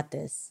you got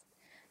this,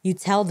 you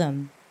tell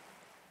them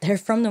they're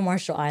from the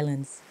Marshall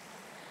Islands.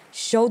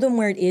 Show them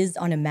where it is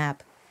on a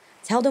map.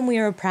 Tell them we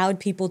are a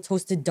proud people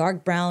toasted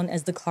dark brown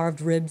as the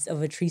carved ribs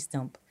of a tree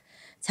stump.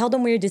 Tell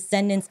them we are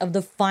descendants of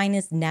the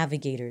finest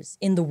navigators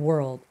in the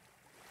world.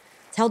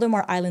 Tell them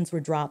our islands were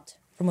dropped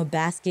from a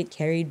basket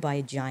carried by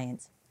a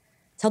giant.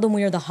 Tell them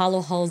we are the hollow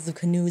hulls of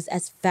canoes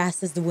as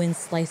fast as the wind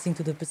slicing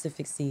through the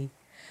Pacific Sea.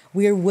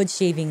 We are wood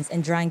shavings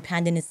and drying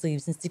pandanus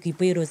leaves and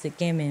stiquiperos at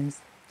quemems.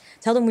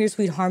 Tell them we are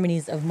sweet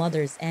harmonies of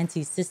mothers,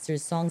 aunties,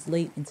 sisters, songs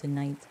late into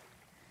night.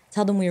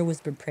 Tell them we are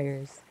whispered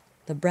prayers,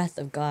 the breath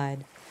of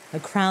God,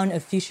 a crown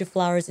of fuchsia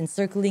flowers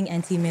encircling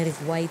Auntie Mary's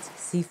white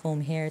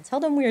seafoam hair.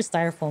 Tell them we are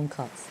styrofoam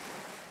cups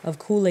of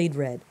Kool-Aid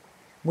red,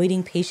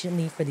 waiting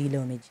patiently for the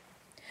illuminage.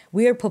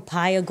 We are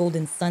papaya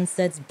golden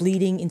sunsets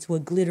bleeding into a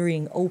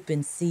glittering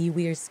open sea.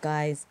 We are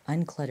skies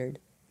uncluttered,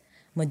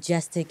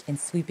 majestic and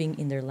sweeping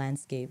in their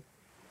landscape.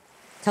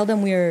 Tell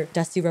them we are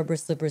dusty rubber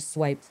slippers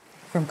swiped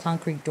from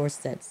concrete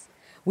doorsteps.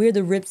 We are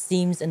the ripped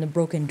seams and the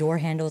broken door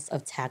handles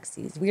of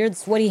taxis. We are the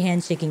sweaty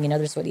handshaking and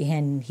other sweaty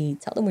hand heat.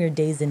 Tell them we are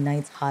days and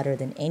nights hotter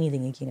than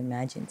anything you can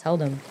imagine. Tell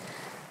them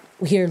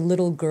we are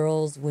little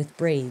girls with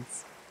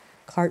braids,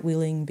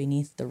 cartwheeling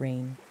beneath the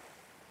rain.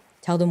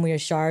 Tell them we are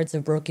shards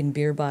of broken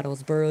beer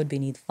bottles burrowed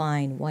beneath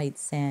fine white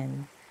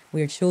sand.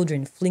 We are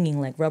children flinging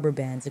like rubber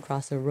bands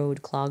across a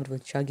road clogged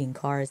with chugging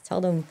cars.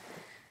 Tell them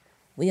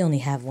we only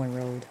have one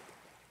road.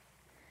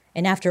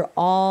 And after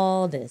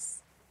all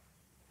this,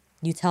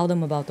 you tell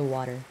them about the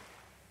water.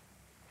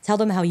 Tell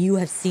them how you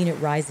have seen it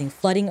rising,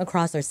 flooding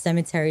across our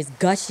cemeteries,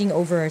 gushing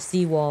over our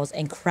seawalls,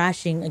 and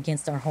crashing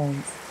against our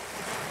homes.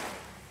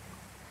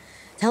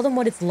 Tell them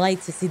what it's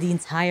like to see the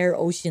entire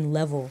ocean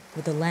level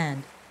with the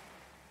land.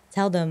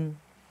 Tell them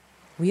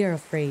we are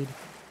afraid.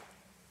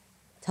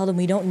 Tell them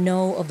we don't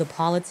know of the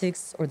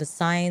politics or the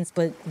science,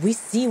 but we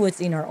see what's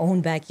in our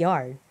own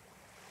backyard.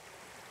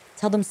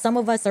 Tell them some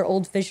of us are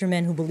old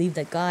fishermen who believe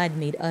that God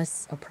made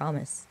us a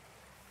promise.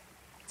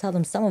 Tell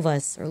them some of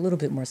us are a little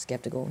bit more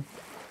skeptical.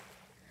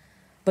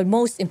 But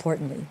most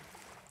importantly,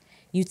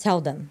 you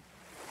tell them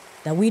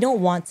that we don't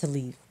want to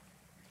leave,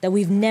 that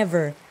we've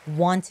never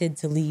wanted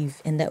to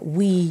leave, and that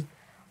we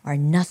are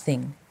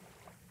nothing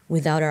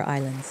without our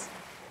islands.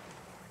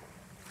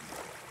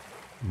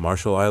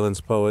 Marshall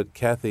Islands poet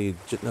Kathy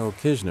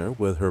Jitno-Kirshner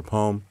with her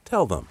poem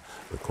Tell Them,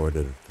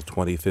 recorded at the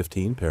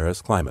 2015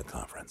 Paris Climate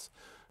Conference.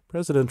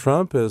 President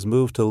Trump has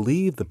moved to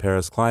leave the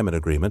Paris Climate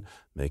Agreement,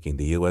 making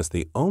the U.S.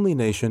 the only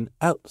nation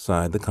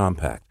outside the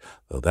compact,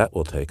 though that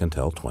will take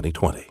until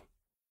 2020.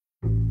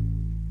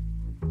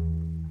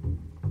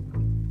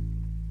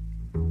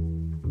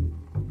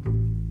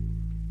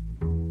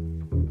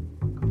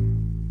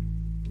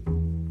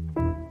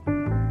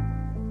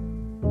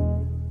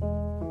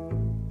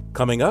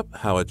 Coming up,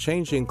 how a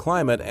changing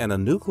climate and a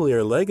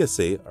nuclear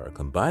legacy are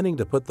combining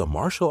to put the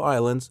Marshall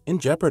Islands in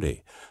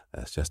jeopardy.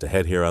 That's just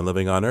ahead here on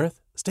Living on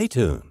Earth. Stay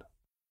tuned.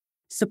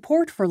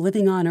 Support for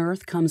Living on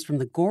Earth comes from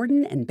the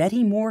Gordon and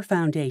Betty Moore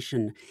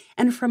Foundation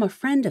and from a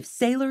friend of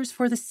Sailors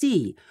for the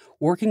Sea,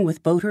 working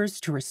with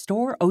boaters to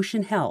restore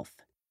ocean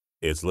health.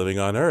 It's Living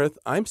on Earth.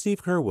 I'm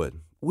Steve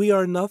Kerwood. We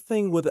are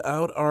nothing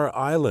without our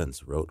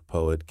islands, wrote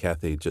poet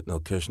Kathy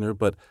Jitno-Kirshner,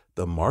 but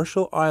the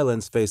Marshall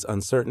Islands face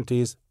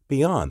uncertainties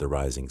beyond the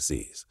rising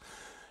seas.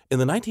 In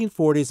the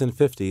 1940s and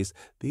 50s,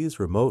 these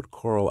remote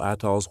coral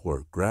atolls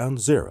were ground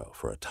zero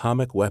for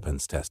atomic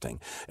weapons testing,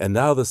 and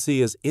now the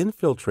sea is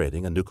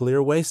infiltrating a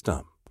nuclear waste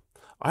dump.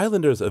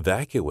 Islanders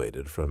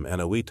evacuated from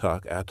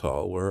Eniwetok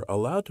Atoll were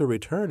allowed to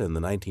return in the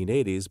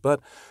 1980s,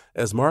 but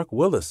as Mark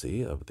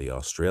Willesee of the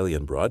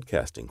Australian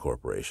Broadcasting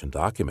Corporation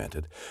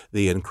documented,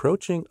 the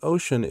encroaching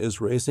ocean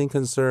is raising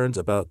concerns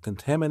about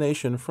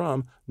contamination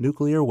from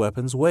nuclear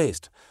weapons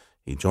waste.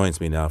 He joins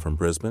me now from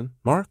Brisbane.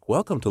 Mark,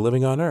 welcome to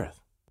Living on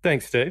Earth.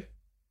 Thanks, Steve.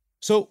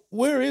 So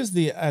where is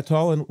the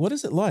atoll and what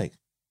is it like?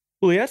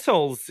 Well, the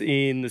atoll's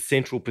in the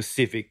Central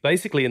Pacific,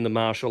 basically in the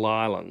Marshall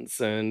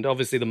Islands. And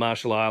obviously the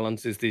Marshall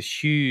Islands is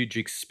this huge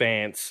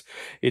expanse.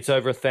 It's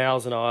over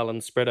 1,000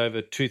 islands spread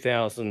over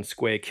 2,000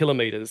 square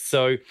kilometres.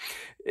 So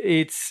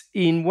it's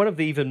in one of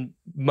the even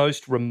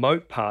most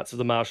remote parts of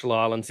the Marshall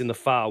Islands in the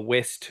far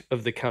west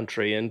of the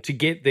country. And to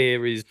get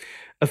there is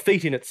a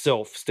feat in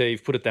itself,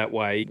 Steve, put it that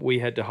way. We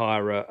had to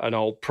hire an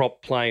old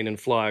prop plane and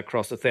fly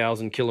across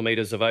 1,000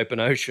 kilometres of open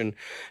ocean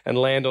and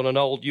land on an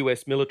old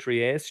US military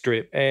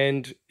airstrip.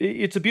 And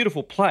it's a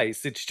beautiful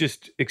place. It's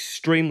just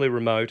extremely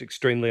remote,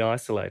 extremely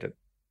isolated.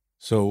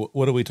 So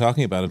what are we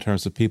talking about in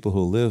terms of people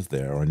who live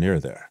there or near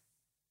there?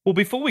 Well,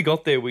 before we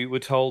got there, we were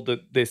told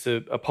that there's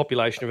a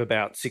population of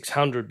about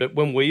 600. But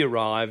when we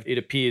arrived, it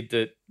appeared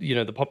that,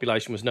 the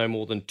population was no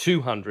more than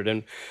 200.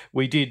 And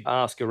we did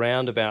ask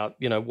around about,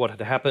 what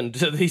had happened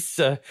to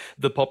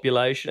the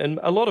population. And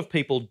a lot of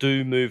people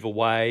do move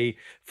away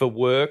for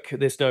work.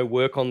 There's no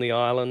work on the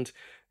island.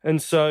 And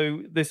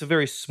so there's a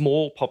very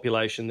small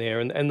population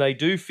there, and they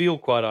do feel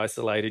quite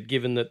isolated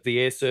given that the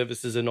air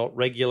services are not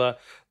regular.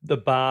 The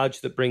barge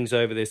that brings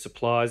over their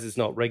supplies is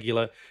not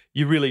regular.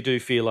 You really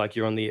do feel like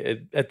you're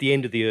at the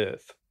end of the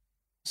earth.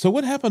 So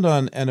what happened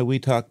on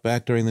Eniwetok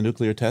back during the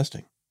nuclear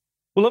testing?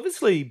 Well,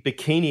 obviously,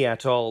 Bikini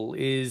Atoll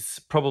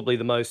is probably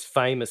the most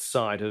famous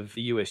site of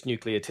the US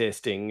nuclear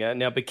testing.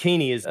 Now,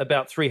 Bikini is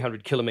about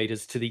 300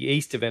 kilometres to the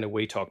east of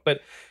Eniwetok,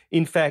 but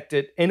in fact,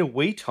 at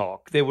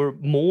Eniwetok, there were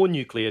more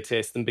nuclear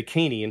tests than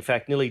Bikini. In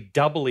fact, nearly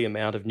double the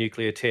amount of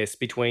nuclear tests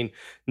between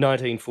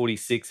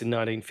 1946 and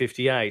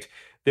 1958.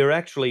 There are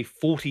actually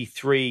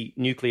 43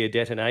 nuclear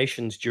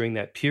detonations during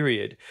that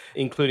period,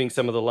 including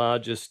some of the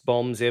largest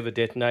bombs ever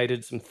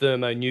detonated, some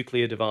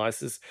thermonuclear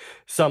devices,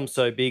 some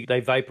so big they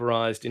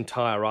vaporized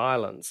entire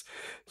islands.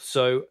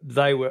 So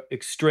they were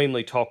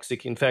extremely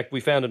toxic. In fact, we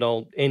found an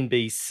old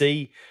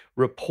NBC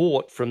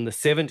report from the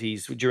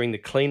 70s during the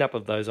cleanup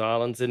of those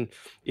islands, and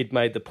it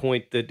made the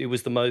point that it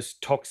was the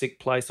most toxic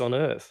place on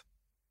Earth.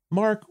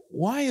 Mark,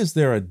 why is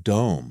there a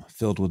dome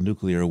filled with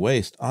nuclear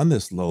waste on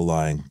this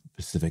low-lying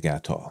Pacific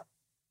atoll?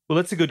 Well,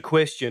 that's a good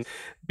question.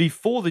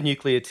 Before the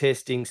nuclear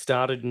testing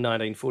started in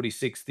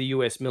 1946, the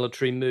US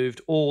military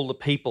moved all the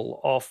people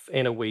off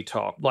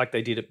Eniwetok, like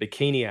they did at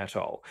Bikini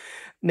Atoll.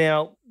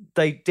 Now,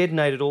 they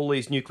detonated all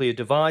these nuclear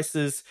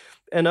devices,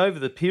 and over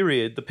the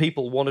period, the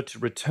people wanted to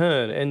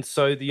return. And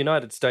so the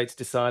United States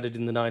decided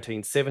in the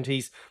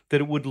 1970s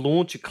that it would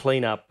launch a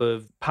cleanup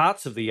of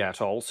parts of the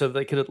atoll so that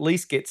they could at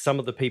least get some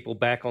of the people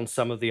back on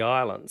some of the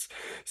islands.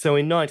 So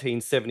in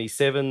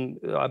 1977,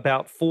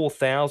 about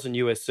 4,000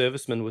 US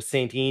servicemen were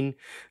sent in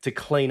to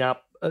clean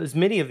up as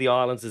many of the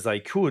islands as they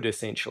could,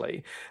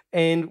 essentially.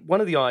 And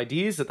one of the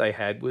ideas that they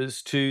had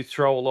was to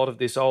throw a lot of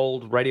this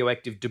old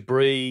radioactive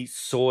debris,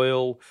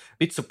 soil,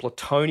 bits of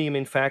plutonium,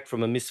 in fact,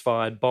 from a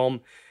misfired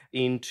bomb,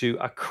 into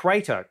a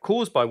crater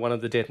caused by one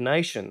of the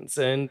detonations.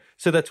 And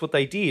so that's what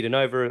they did. And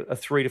over a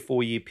 3 to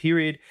 4 year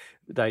period,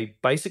 they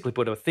basically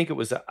put, I think it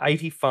was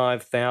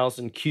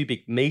 85,000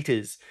 cubic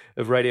meters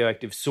of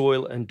radioactive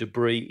soil and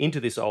debris into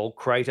this old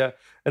crater.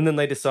 And then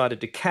they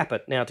decided to cap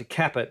it. Now, to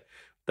cap it,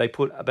 they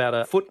put about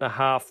 1.5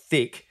 foot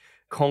thick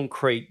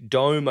concrete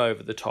dome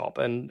over the top.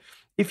 And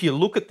if you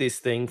look at this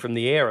thing from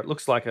the air, it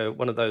looks like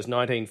one of those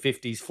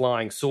 1950s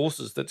flying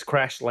saucers that's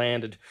crash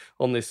landed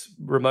on this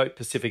remote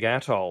Pacific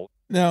atoll.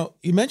 Now,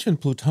 you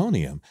mentioned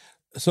plutonium.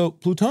 So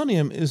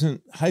plutonium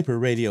isn't hyper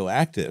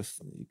radioactive.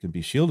 You can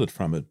be shielded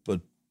from it.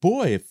 But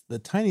boy, if the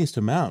tiniest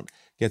amount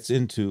gets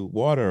into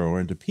water or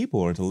into people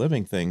or into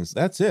living things,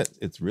 that's it.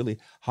 It's really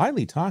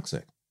highly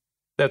toxic.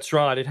 That's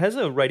right. It has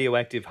a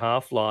radioactive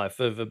half-life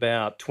of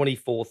about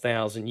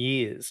 24,000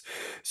 years.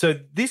 So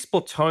this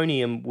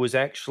plutonium was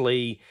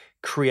actually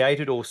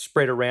created or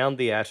spread around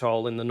the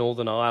atoll in the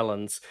Northern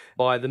Islands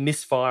by the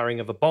misfiring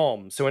of a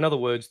bomb. So in other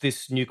words,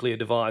 this nuclear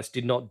device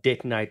did not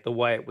detonate the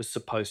way it was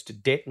supposed to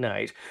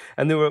detonate.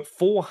 And there were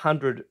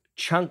 400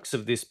 chunks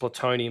of this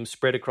plutonium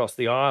spread across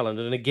the island.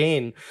 And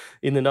again,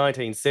 in the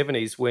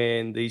 1970s,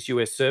 when these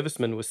US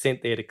servicemen were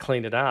sent there to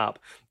clean it up,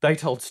 they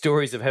told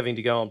stories of having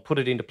to go and put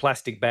it into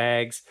plastic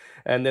bags,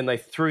 and then they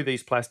threw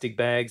these plastic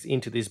bags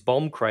into this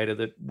bomb crater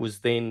that was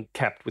then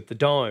capped with the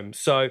dome.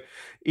 So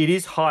it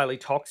is highly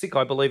toxic.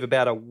 I believe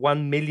about a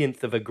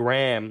 1/1,000,000th of a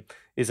gram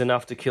is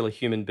enough to kill a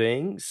human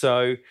being.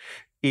 So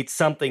it's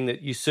something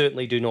that you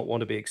certainly do not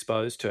want to be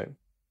exposed to.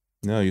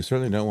 No, you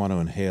certainly don't want to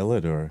inhale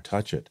it or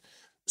touch it.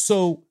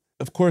 So,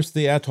 of course,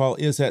 the atoll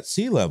is at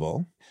sea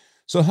level.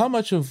 So how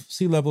much of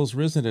sea level has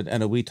risen at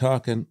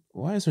Eniwetok, and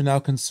why is there now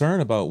concern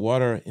about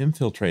water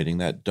infiltrating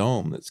that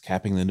dome that's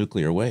capping the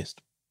nuclear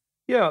waste?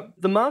 Yeah,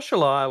 the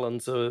Marshall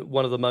Islands are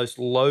one of the most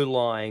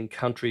low-lying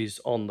countries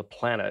on the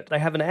planet. They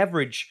have an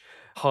average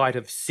height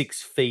of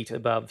 6 feet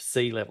above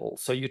sea level.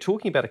 So you're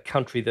talking about a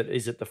country that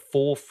is at the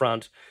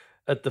forefront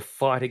at the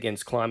fight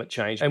against climate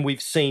change. And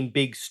we've seen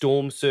big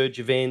storm surge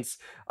events,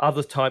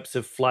 other types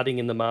of flooding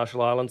in the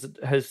Marshall Islands.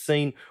 It has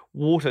seen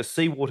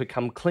seawater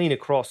come clean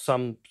across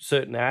some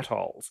certain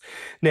atolls.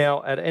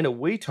 Now, at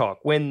Eniwetok,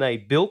 when they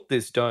built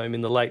this dome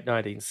in the late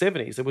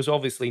 1970s, there was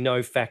obviously no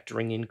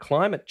factoring in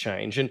climate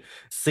change and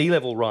sea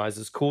level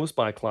rises caused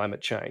by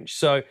climate change.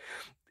 So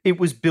it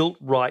was built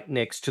right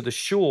next to the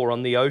shore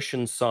on the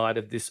ocean side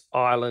of this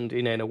island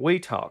in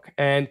Eniwetok.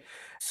 And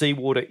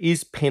seawater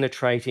is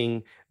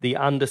penetrating the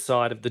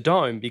underside of the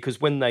dome because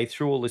when they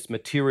threw all this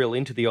material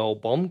into the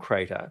old bomb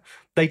crater,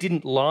 they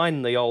didn't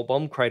line the old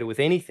bomb crater with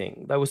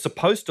anything. They were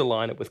supposed to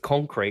line it with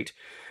concrete,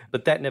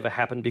 but that never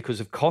happened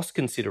because of cost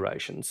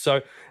considerations.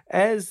 So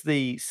as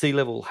the sea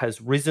level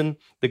has risen,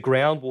 the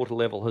groundwater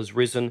level has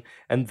risen,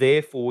 and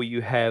therefore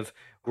you have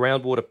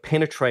groundwater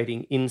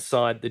penetrating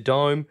inside the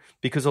dome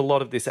because a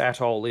lot of this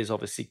atoll is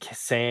obviously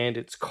sand,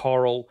 it's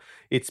coral,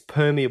 it's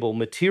permeable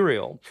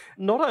material.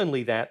 Not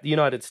only that, the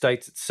United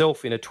States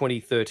itself in a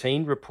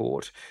 2013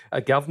 report,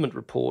 a government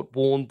report,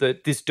 warned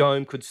that this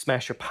dome could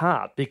smash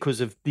apart because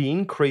of the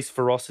increased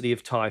ferocity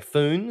of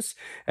typhoons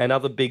and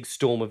other big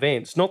storm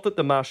events. Not that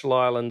the Marshall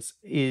Islands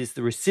is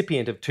the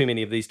recipient of too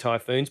many of these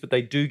typhoons, but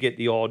they do get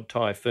the odd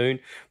typhoon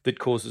that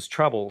causes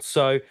trouble.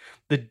 So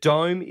the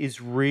dome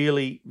is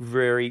really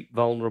very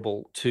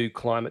vulnerable to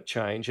climate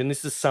change. And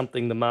this is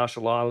something the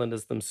Marshall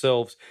Islanders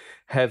themselves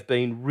have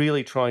been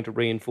really trying to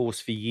reinforce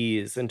for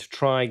years and to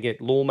try and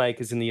get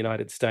lawmakers in the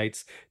United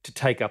States to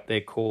take up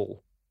their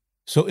call.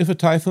 So if a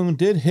typhoon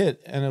did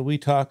hit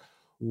Eniwetok,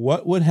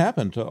 what would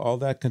happen to all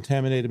that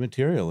contaminated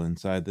material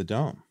inside the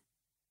dome?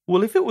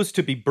 Well, if it was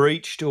to be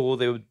breached or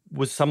there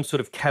was some sort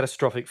of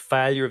catastrophic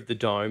failure of the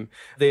dome,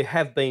 there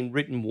have been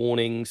written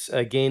warnings,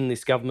 again,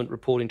 this government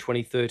report in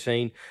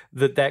 2013,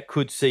 that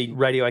could see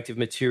radioactive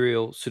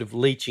material sort of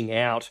leaching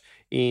out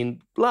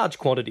in large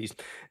quantities.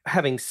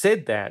 Having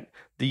said that,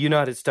 the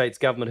United States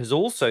government has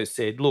also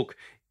said, look,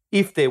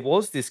 if there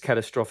was this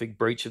catastrophic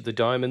breach of the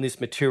dome and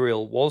this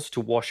material was to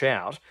wash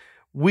out,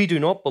 we do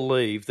not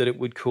believe that it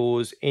would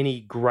cause any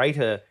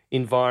greater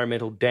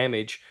environmental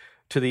damage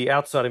to the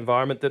outside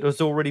environment that has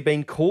already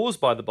been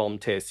caused by the bomb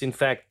tests. In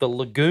fact, the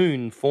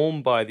lagoon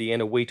formed by the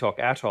Eniwetok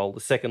Atoll, the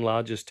second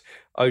largest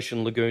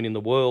ocean lagoon in the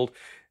world,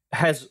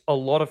 has a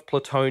lot of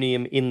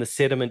plutonium in the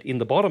sediment in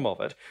the bottom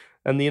of it.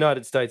 And the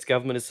United States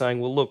government is saying,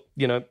 well, look,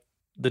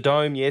 the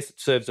dome, yes, it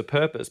serves a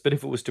purpose, but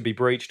if it was to be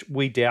breached,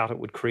 we doubt it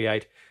would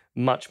create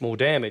much more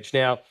damage.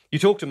 Now, you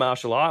talk to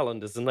Marshall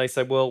Islanders and they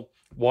say, well,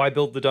 why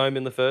build the dome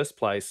in the first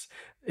place?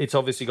 It's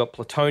obviously got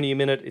plutonium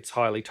in it. It's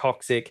highly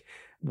toxic.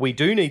 We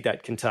do need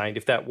that contained.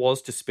 If that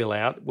was to spill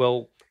out,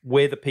 well,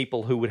 we're the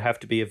people who would have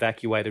to be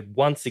evacuated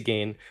once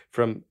again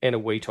from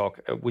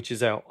Eniwetok, which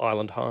is our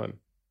island home.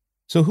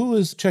 So who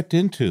has checked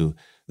into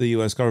the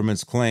U.S.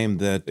 government's claim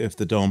that if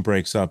the dome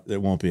breaks up, there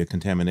won't be a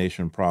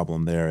contamination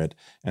problem there at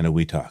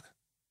Eniwetok?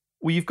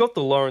 Well, you've got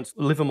the Lawrence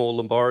Livermore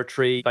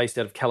Laboratory based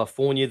out of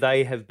California.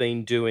 They have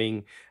been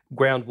doing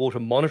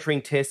groundwater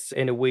monitoring tests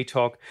in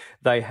Eniwetok.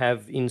 They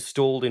have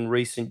installed in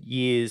recent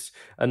years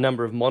a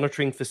number of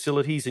monitoring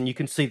facilities, and you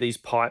can see these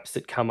pipes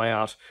that come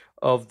out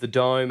of the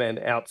dome and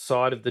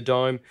outside of the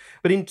dome.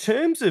 But in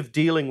terms of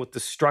dealing with the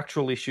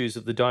structural issues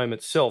of the dome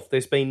itself,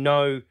 there's been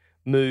no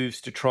moves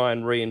to try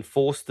and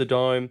reinforce the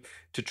dome,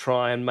 to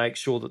try and make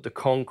sure that the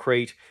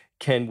concrete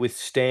can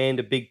withstand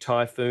a big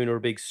typhoon or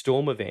a big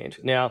storm event.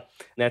 Now,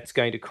 that's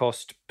going to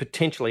cost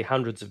potentially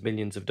hundreds of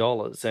millions of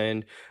dollars.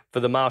 And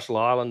for the Marshall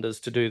Islanders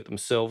to do it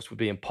themselves would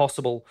be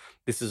impossible.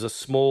 This is a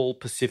small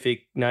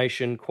Pacific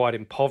nation, quite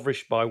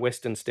impoverished by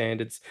Western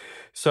standards.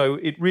 So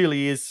it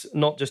really is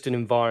not just an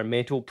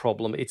environmental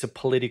problem, it's a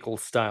political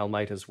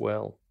stalemate as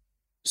well.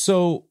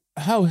 So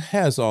how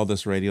has all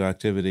this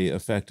radioactivity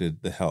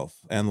affected the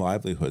health and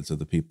livelihoods of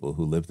the people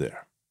who live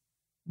there?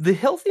 The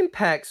health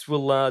impacts were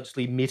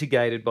largely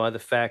mitigated by the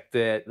fact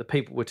that the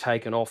people were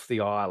taken off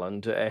the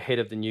island ahead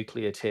of the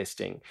nuclear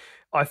testing.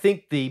 I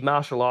think the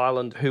Marshall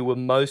Islands who were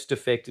most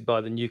affected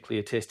by the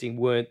nuclear testing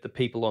weren't the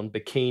people on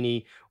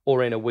Bikini or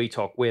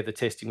Eniwetok where the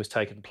testing was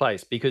taking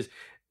place, because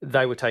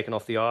they were taken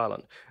off the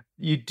island.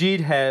 You did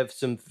have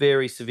some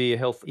very severe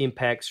health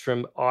impacts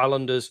from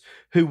islanders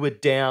who were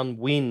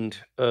downwind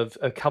of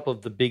a couple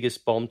of the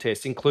biggest bomb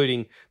tests,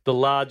 including the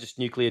largest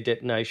nuclear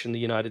detonation the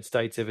United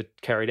States ever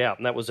carried out.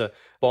 And that was a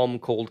bomb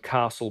called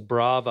Castle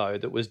Bravo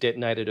that was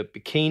detonated at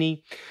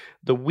Bikini.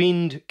 The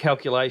wind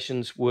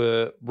calculations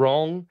were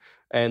wrong,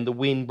 and the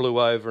wind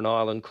blew over an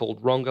island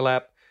called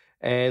Rongelap.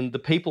 And the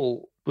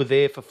people were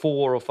there for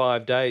 4 or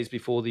 5 days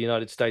before the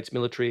United States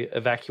military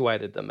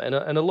evacuated them. And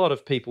a lot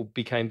of people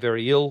became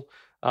very ill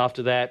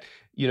after that.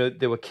 You know,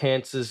 there were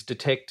cancers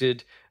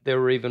detected. There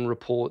were even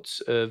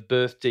reports of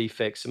birth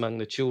defects among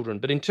the children.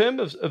 But in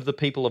terms of the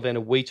people of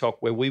Eniwetok,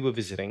 where we were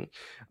visiting,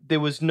 there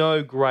was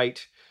no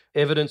great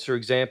evidence or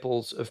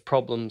examples of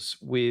problems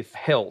with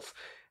health.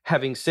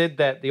 Having said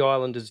that, the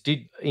islanders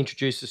did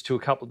introduce us to a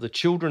couple of the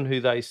children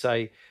who they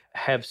say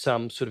have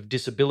some sort of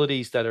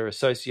disabilities that are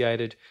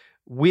associated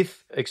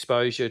with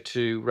exposure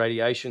to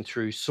radiation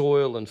through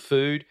soil and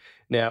food.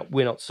 Now,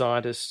 we're not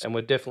scientists and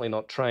we're definitely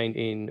not trained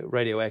in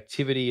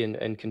radioactivity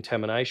and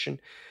contamination.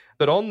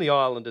 But on the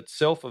island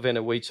itself of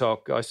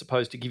Eniwetok, I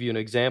suppose to give you an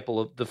example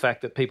of the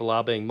fact that people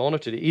are being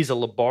monitored, is a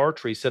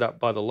laboratory set up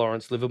by the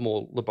Lawrence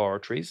Livermore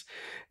Laboratories,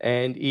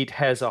 and it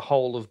has a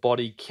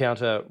whole-of-body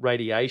counter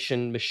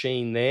radiation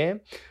machine there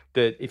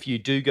that if you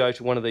do go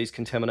to one of these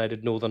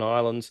contaminated northern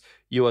islands,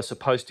 you are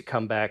supposed to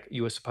come back,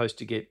 you are supposed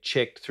to get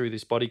checked through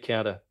this body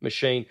counter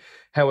machine.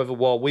 However,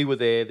 while we were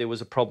there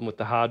was a problem with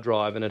the hard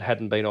drive and it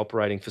hadn't been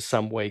operating for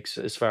some weeks,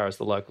 as far as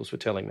the locals were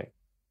telling me.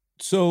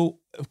 So,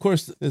 of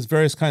course, there's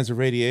various kinds of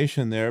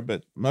radiation there,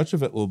 but much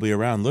of it will be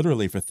around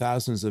literally for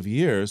thousands of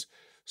years.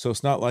 So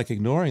it's not like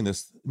ignoring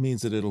this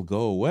means that it'll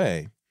go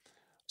away.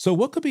 So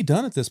what could be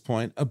done at this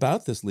point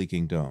about this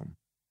leaking dome?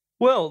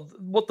 Well,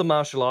 what the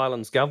Marshall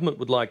Islands government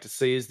would like to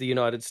see is the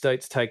United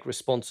States take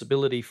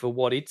responsibility for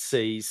what it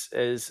sees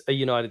as a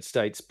United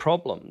States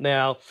problem.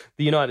 Now,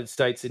 the United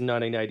States in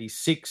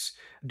 1986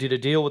 did a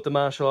deal with the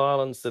Marshall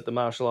Islands that the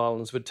Marshall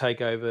Islands would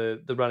take over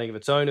the running of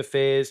its own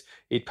affairs.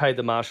 It paid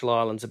the Marshall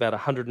Islands about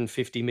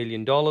 $150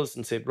 million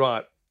and said,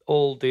 right,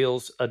 all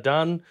deals are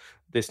done.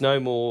 There's no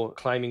more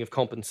claiming of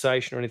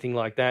compensation or anything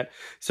like that.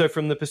 So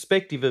from the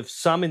perspective of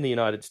some in the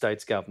United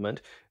States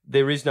government,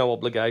 there is no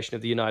obligation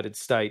of the United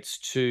States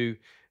to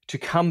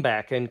come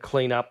back and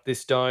clean up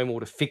this dome or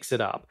to fix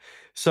it up.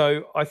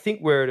 So I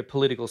think we're at a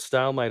political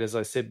stalemate, as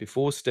I said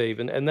before, Steve,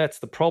 and that's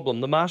the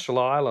problem. The Marshall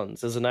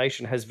Islands as a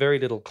nation has very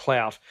little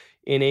clout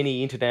in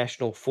any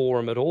international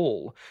forum at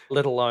all,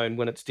 let alone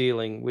when it's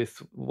dealing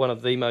with one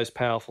of the most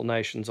powerful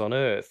nations on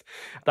earth.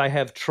 They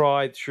have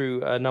tried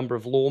through a number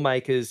of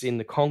lawmakers in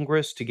the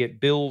Congress to get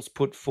bills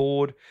put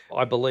forward.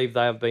 I believe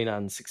they have been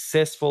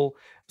unsuccessful.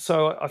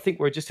 So I think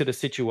we're just at a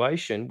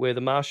situation where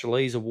the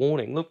Marshallese are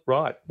warning, look,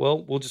 right,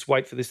 well, we'll just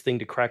wait for this thing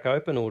to crack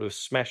open or to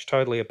smash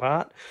totally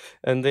apart.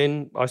 And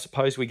then I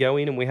suppose we go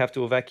in and we have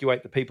to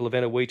evacuate the people of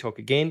Eniwetok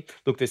again.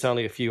 Look, there's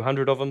only a few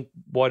hundred of them.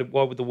 Why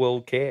would the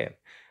world care?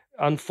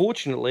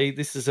 Unfortunately,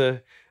 this is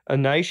a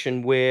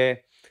nation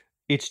where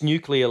its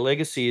nuclear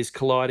legacy is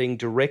colliding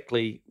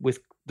directly with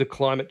the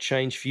climate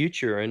change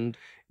future. And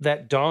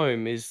that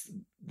dome is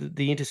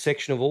the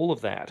intersection of all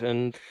of that.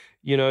 And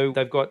you know,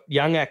 they've got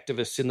young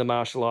activists in the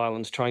Marshall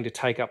Islands trying to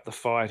take up the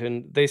fight,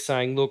 and they're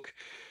saying, look,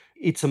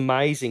 it's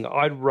amazing.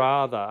 I'd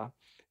rather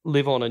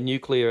live on a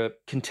nuclear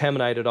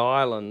contaminated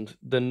island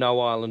than no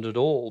island at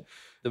all.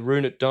 The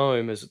Runit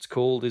Dome, as it's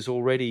called, is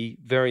already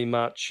very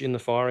much in the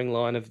firing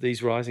line of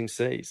these rising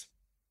seas.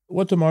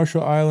 What do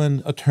Marshall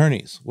Island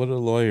attorneys, what do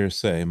lawyers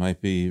say might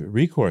be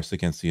recourse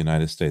against the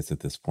United States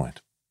at this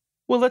point?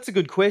 Well, that's a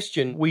good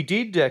question. We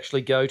did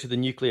actually go to the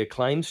Nuclear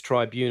Claims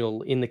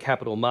Tribunal in the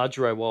capital,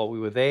 Majuro, while we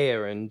were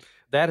there, and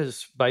that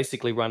has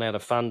basically run out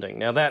of funding.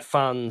 Now, that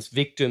funds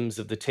victims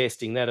of the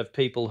testing, that of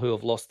people who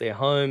have lost their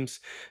homes,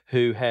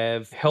 who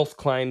have health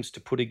claims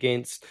to put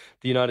against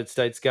the United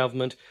States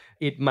government.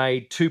 It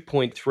made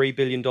 $2.3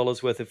 billion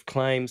worth of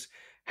claims.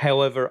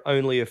 However,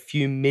 only a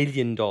few $1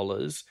 million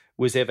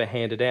was ever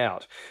handed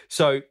out.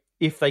 So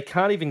if they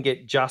can't even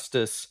get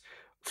justice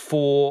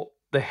for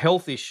the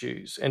health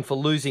issues and for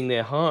losing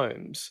their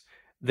homes,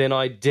 then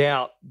I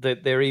doubt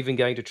that they're even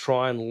going to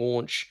try and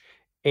launch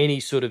any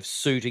sort of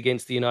suit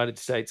against the United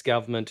States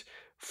government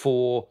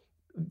for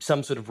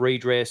some sort of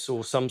redress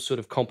or some sort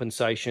of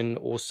compensation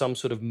or some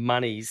sort of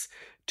monies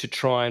to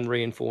try and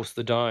reinforce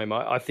the dome.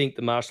 I think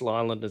the Marshall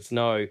Islanders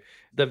know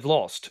they've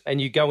lost.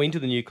 And you go into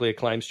the Nuclear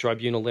Claims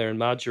Tribunal there in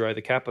Majuro,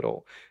 the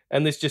capital,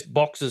 and there's just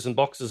boxes and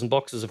boxes and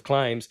boxes of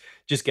claims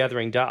just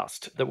gathering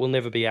dust that will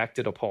never be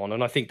acted upon.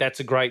 And I think that's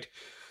a great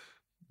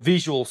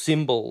visual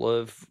symbol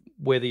of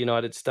where the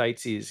United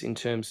States is in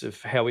terms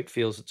of how it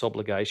feels its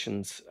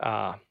obligations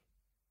are.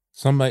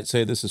 Some might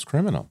say this is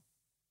criminal.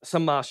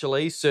 Some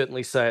Marshallese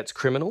certainly say it's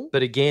criminal.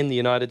 But again, the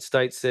United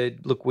States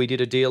said, look, we did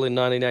a deal in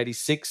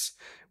 1986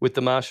 with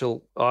the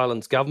Marshall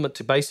Islands government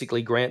to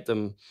basically grant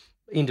them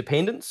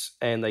independence,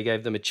 and they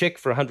gave them a check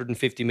for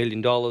 $150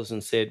 million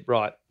and said,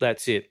 right,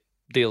 that's it,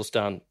 deal's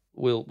done.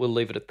 We'll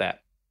leave it at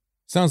that.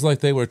 Sounds like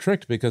they were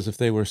tricked, because if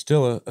they were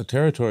still a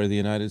territory of the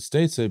United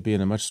States, they'd be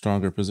in a much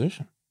stronger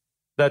position.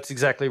 That's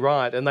exactly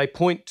right. And they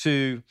point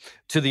to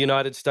the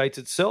United States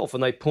itself,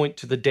 and they point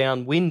to the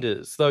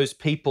downwinders, those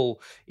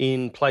people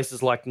in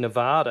places like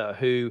Nevada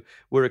who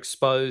were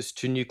exposed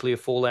to nuclear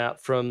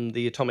fallout from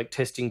the atomic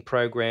testing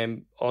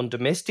program on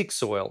domestic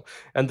soil.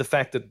 And the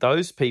fact that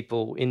those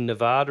people in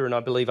Nevada, and I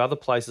believe other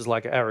places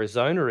like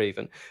Arizona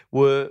even,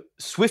 were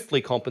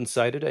swiftly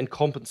compensated, and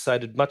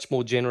compensated much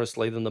more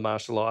generously than the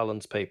Marshall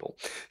Islands people.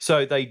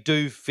 So they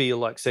do feel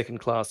like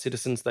second-class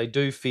citizens. They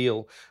do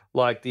feel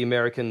like the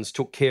Americans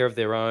took care of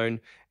their own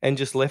and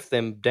just left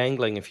them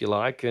dangling, if you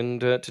like, and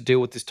to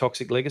deal with this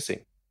toxic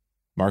legacy.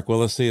 Mark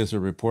Willesee is a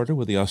reporter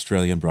with the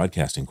Australian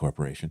Broadcasting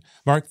Corporation.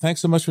 Mark, thanks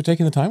so much for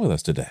taking the time with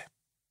us today.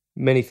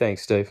 Many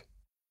thanks, Steve.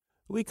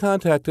 We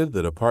contacted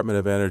the Department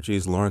of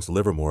Energy's Lawrence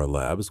Livermore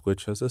Labs,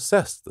 which has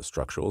assessed the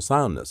structural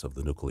soundness of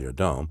the nuclear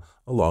dome,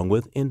 along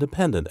with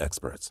independent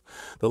experts.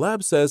 The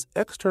lab says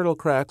external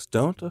cracks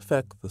don't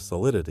affect the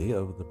solidity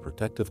of the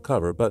protective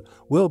cover, but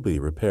will be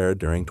repaired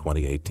during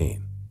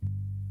 2018.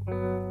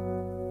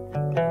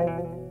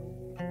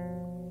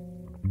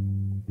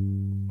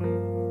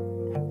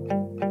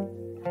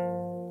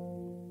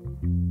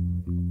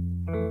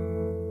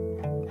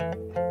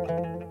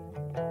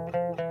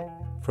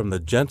 From the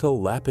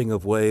gentle lapping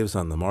of waves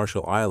on the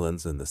Marshall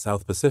Islands in the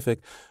South Pacific,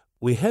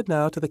 we head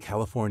now to the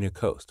California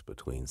coast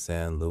between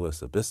San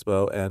Luis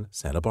Obispo and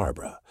Santa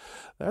Barbara.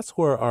 That's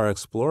where our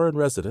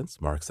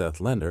explorer-in-residence, Mark Seth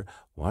Lender,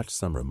 watched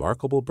some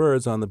remarkable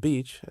birds on the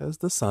beach as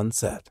the sun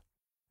set.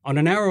 On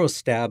a narrow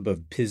stab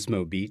of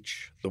Pismo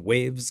Beach, the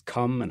waves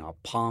come in a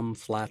palm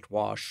flat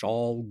wash,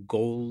 all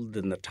gold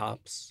in the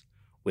tops,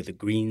 where the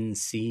green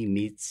sea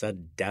meets a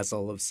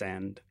dazzle of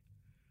sand.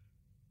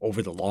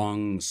 Over the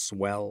long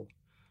swell,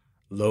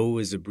 low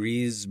as a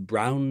breeze,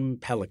 brown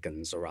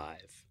pelicans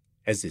arrive,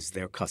 as is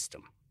their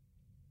custom.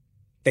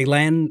 They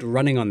land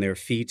running on their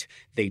feet,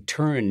 they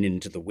turn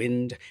into the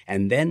wind,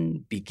 and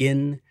then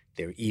begin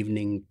their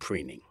evening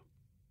preening.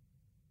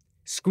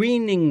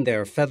 Screening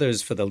their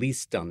feathers for the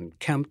least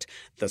unkempt,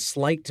 the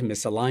slight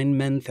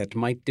misalignment that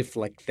might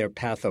deflect their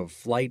path of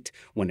flight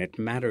when it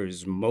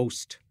matters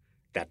most,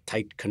 that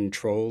tight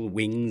control,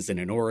 wings in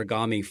an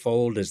origami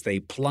fold as they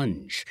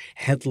plunge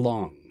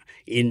headlong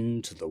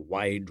into the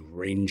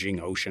wide-ranging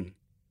ocean.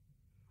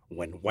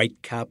 When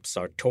whitecaps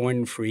are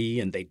torn free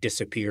and they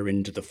disappear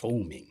into the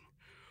foaming,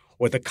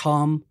 or the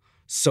calm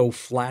so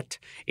flat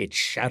it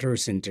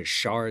shatters into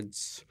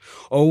shards.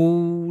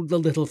 Oh, the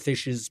little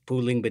fishes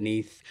pooling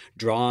beneath,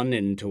 drawn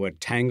into a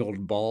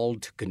tangled ball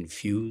to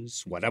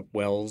confuse what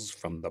upwells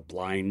from the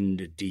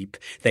blind deep.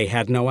 They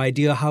had no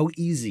idea how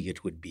easy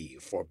it would be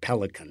for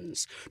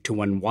pelicans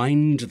to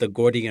unwind the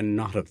Gordian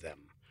knot of them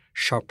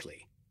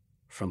sharply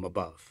from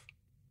above.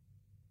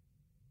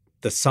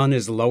 The sun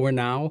is lower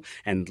now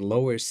and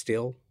lower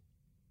still.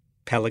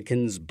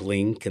 Pelicans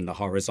blink in the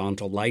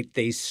horizontal light.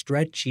 They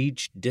stretch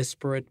each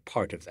disparate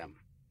part of them.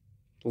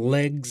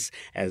 Legs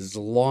as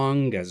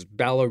long as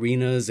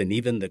ballerinas and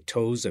even the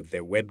toes of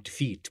their webbed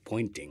feet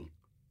pointing.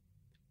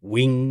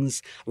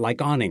 Wings like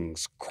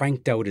awnings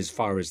cranked out as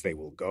far as they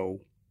will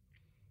go.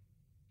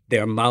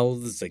 Their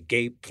mouths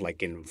agape like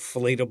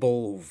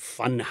inflatable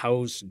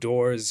funhouse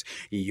doors,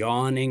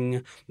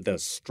 yawning, the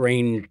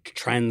strange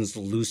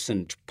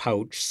translucent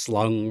pouch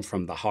slung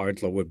from the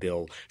hard lower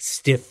bill,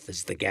 stiff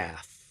as the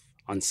gaff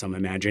on some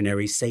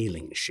imaginary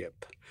sailing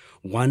ship,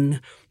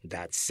 one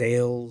that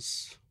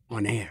sails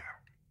on air.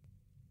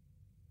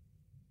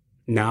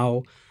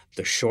 Now,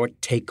 the short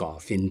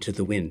takeoff into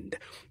the wind,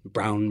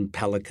 brown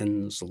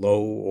pelicans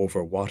low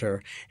over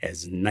water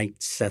as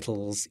night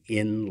settles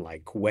in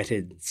like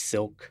wetted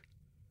silk.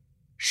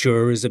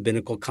 Sure as a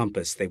binnacle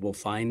compass, they will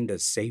find a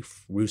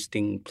safe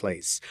roosting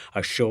place,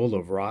 a shoal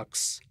of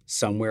rocks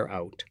somewhere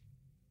out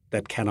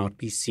that cannot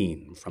be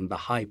seen from the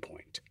high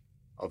point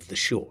of the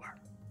shore.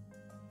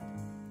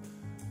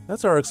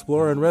 That's our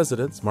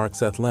explorer-in-residence, Mark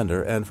Seth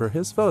Lender, and for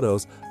his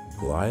photos,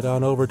 glide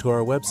on over to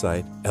our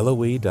website,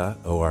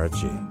 loe.org.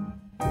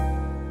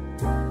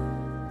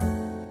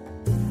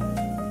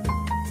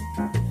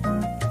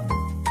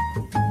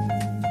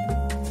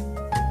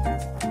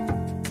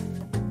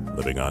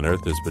 Living on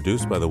Earth is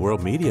produced by the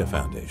World Media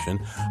Foundation.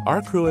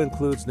 Our crew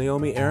includes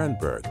Naomi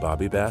Ehrenberg,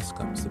 Bobby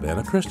Bascom,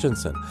 Savannah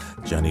Christensen,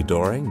 Jenny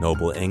Doring,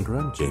 Noble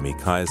Ingram, Jamie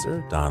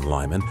Kaiser, Don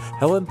Lyman,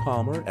 Helen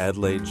Palmer,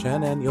 Adelaide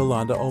Chen, and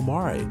Yolanda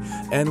Omari.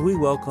 And we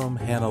welcome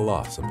Hannah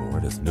Loss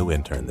aboard as new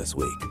intern this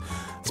week.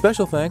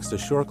 Special thanks to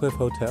Shorecliff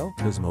Hotel,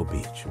 Pismo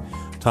Beach.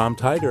 Tom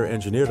Tiger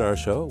engineered our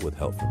show with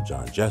help from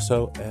John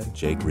Gesso and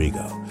Jake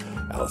Rigo.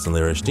 Allison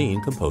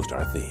Lirish-Dean composed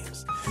our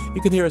themes.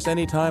 You can hear us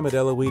anytime at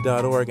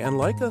LOE.org, and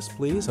like us,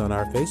 please, on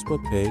our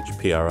Facebook page,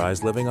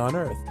 PRI's Living on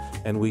Earth,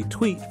 and we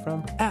tweet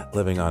from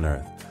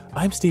 @LivingOnEarth.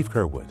 I'm Steve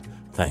Curwood.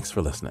 Thanks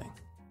for listening.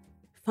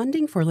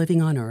 Funding for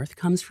Living on Earth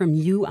comes from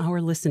you, our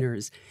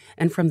listeners,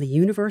 and from the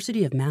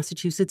University of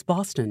Massachusetts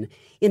Boston,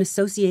 in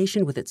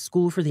association with its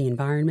School for the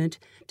Environment,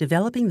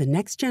 developing the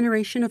next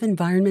generation of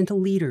environmental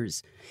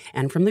leaders,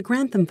 and from the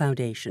Grantham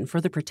Foundation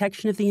for the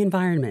Protection of the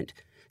Environment,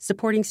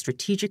 supporting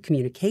strategic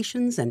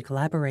communications and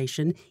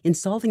collaboration in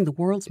solving the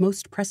world's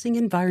most pressing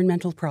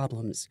environmental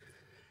problems.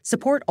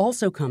 Support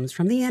also comes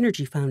from the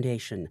Energy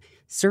Foundation,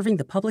 serving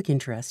the public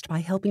interest by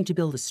helping to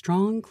build a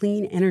strong,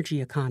 clean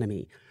energy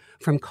economy,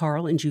 from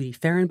Carl and Judy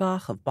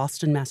Fehrenbach of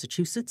Boston,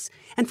 Massachusetts,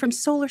 and from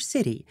Solar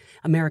City,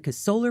 America's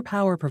solar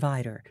power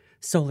provider.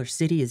 Solar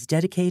City is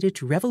dedicated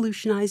to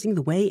revolutionizing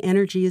the way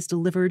energy is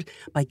delivered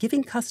by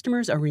giving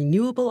customers a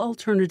renewable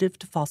alternative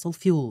to fossil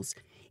fuels.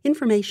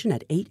 Information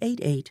at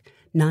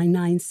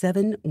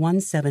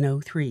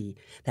 888-997-1703.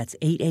 That's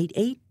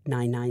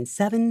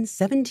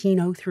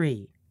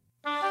 888-997-1703.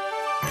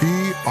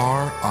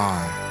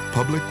 PRI,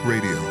 Public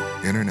Radio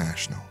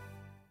International.